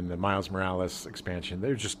Spider-Man and the Miles Morales expansion,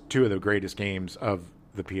 they're just two of the greatest games of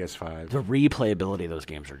the PS5. The replayability of those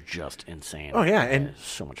games are just insane. Oh yeah, and it's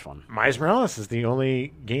so much fun. Miles Morales is the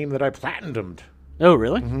only game that I platinumed. Oh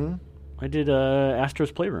really? Mm-hmm. I did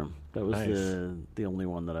Astro's Playroom. That was nice. The only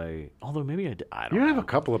one that I. Although maybe I did. I don't You know. have a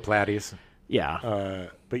couple of platies. Yeah.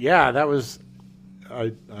 But yeah, that was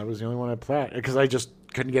I was the only one I plat because I just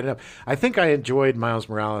couldn't get it up. I think I enjoyed Miles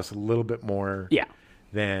Morales a little bit more. Yeah.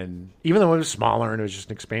 Than even though it was smaller and it was just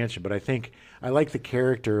an expansion, but I think I liked the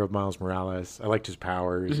character of Miles Morales. I liked his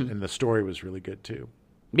powers, and the story was really good too.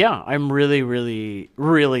 Yeah, I'm really, really,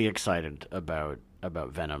 really excited about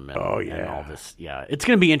Venom and, and all this. Yeah, it's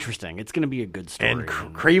going to be interesting. It's going to be a good story. And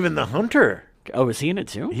Kraven the Hunter. Oh, is he in it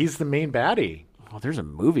too? He's the main baddie. Oh, there's a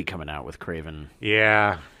movie coming out with Kraven.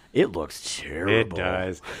 Yeah. It looks terrible. It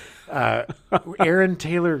does. Aaron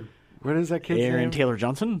Taylor, what is that kid's name? Aaron Taylor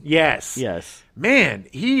Johnson? Yes. Man,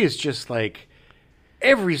 he is just like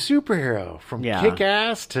every superhero from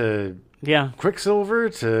Kick-Ass to Quicksilver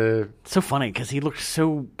to... So funny because he looked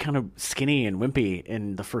so kind of skinny and wimpy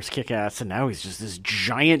in the first Kick-Ass, and now he's just this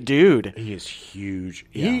giant dude. He is huge.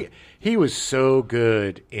 Yeah. He was so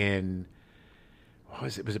good in... What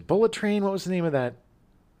was it? Was it Bullet Train? What was the name of that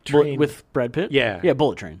train? With Brad Pitt? Yeah. Yeah,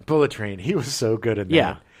 Bullet Train. Bullet Train. He was so good in that.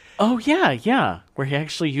 Yeah. Oh, yeah. Where he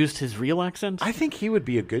actually used his real accent. I think he would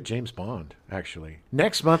be a good James Bond, actually.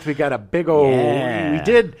 Next month, we got a big old...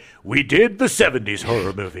 Yeah. We did the 70s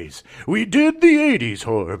horror movies. We did the 80s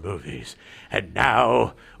horror movies. And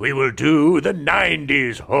now we will do the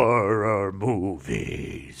 90s horror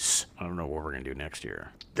movies. I don't know what we're going to do next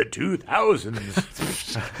year. The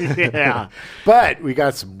 2000s. Yeah. But we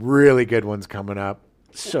got some really good ones coming up.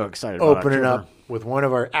 So excited about Opening October. up with one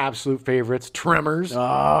of our absolute favorites, Tremors.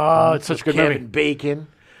 Oh, it's such a good Kevin movie. Bacon.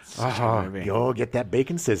 a good movie. You'll get that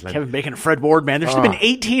bacon sizzling. Kevin Bacon and Fred Ward, man. There should have been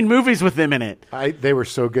 18 movies with them in it. They were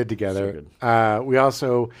so good together. We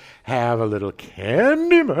also have a little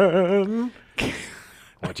Candyman.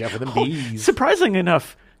 Watch out for them bees. Surprisingly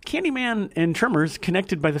enough, Candyman and Tremors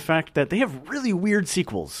connected by the fact that they have really weird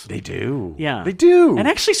sequels. They do. Yeah. They do. And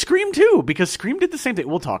actually Scream too, because Scream did the same thing.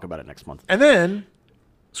 We'll talk about it next month. And then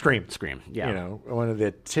Scream, yeah. You know, one of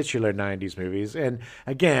the titular 90s movies. And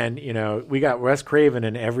again, you know, we got Wes Craven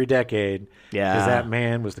in every decade. Yeah. Because that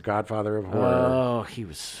man was the godfather of horror. Oh, he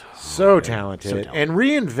was so talented. So And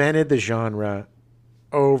reinvented the genre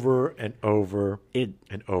over and over and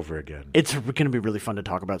over again. It's going to be really fun to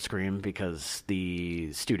talk about Scream because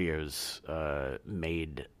the studios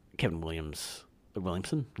made Kevin Williamson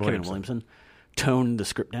toned the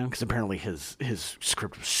script down because apparently his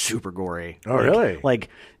script was super gory. Oh, really? Like,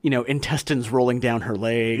 you know, intestines rolling down her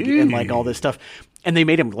leg and like all this stuff. And they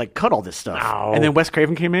made him like cut all this stuff. Ow. And then Wes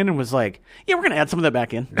Craven came in and was like, "Yeah, we're going to add some of that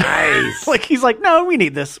back in." Nice. Like he's like, "No, we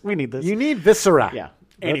need this. We need this." You need viscera. Yeah.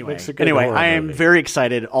 That Anyway, makes a good horror I am movie. very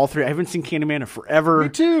excited. All three. I haven't seen Candyman in forever. Me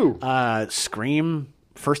too. Scream.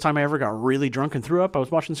 First time I ever got really drunk and threw up. I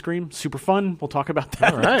was watching Scream. Super fun. We'll talk about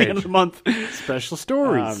that at the end of the month. Special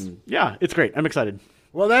stories. Yeah, it's great. I'm excited.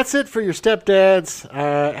 Well, that's it for your stepdads.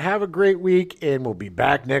 Have a great week, and we'll be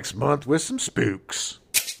back next month with some spooks.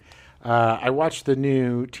 I watched the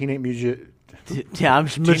new Teenage Mutant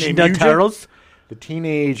Turtles. The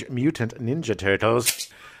Teenage Mutant Ninja Turtles.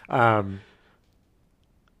 I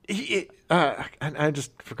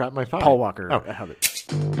just forgot my thought. Paul Walker. Oh. I have it.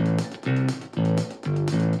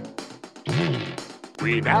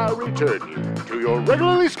 We now return you to your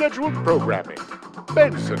regularly scheduled programming.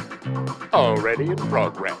 Benson, already in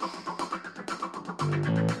progress.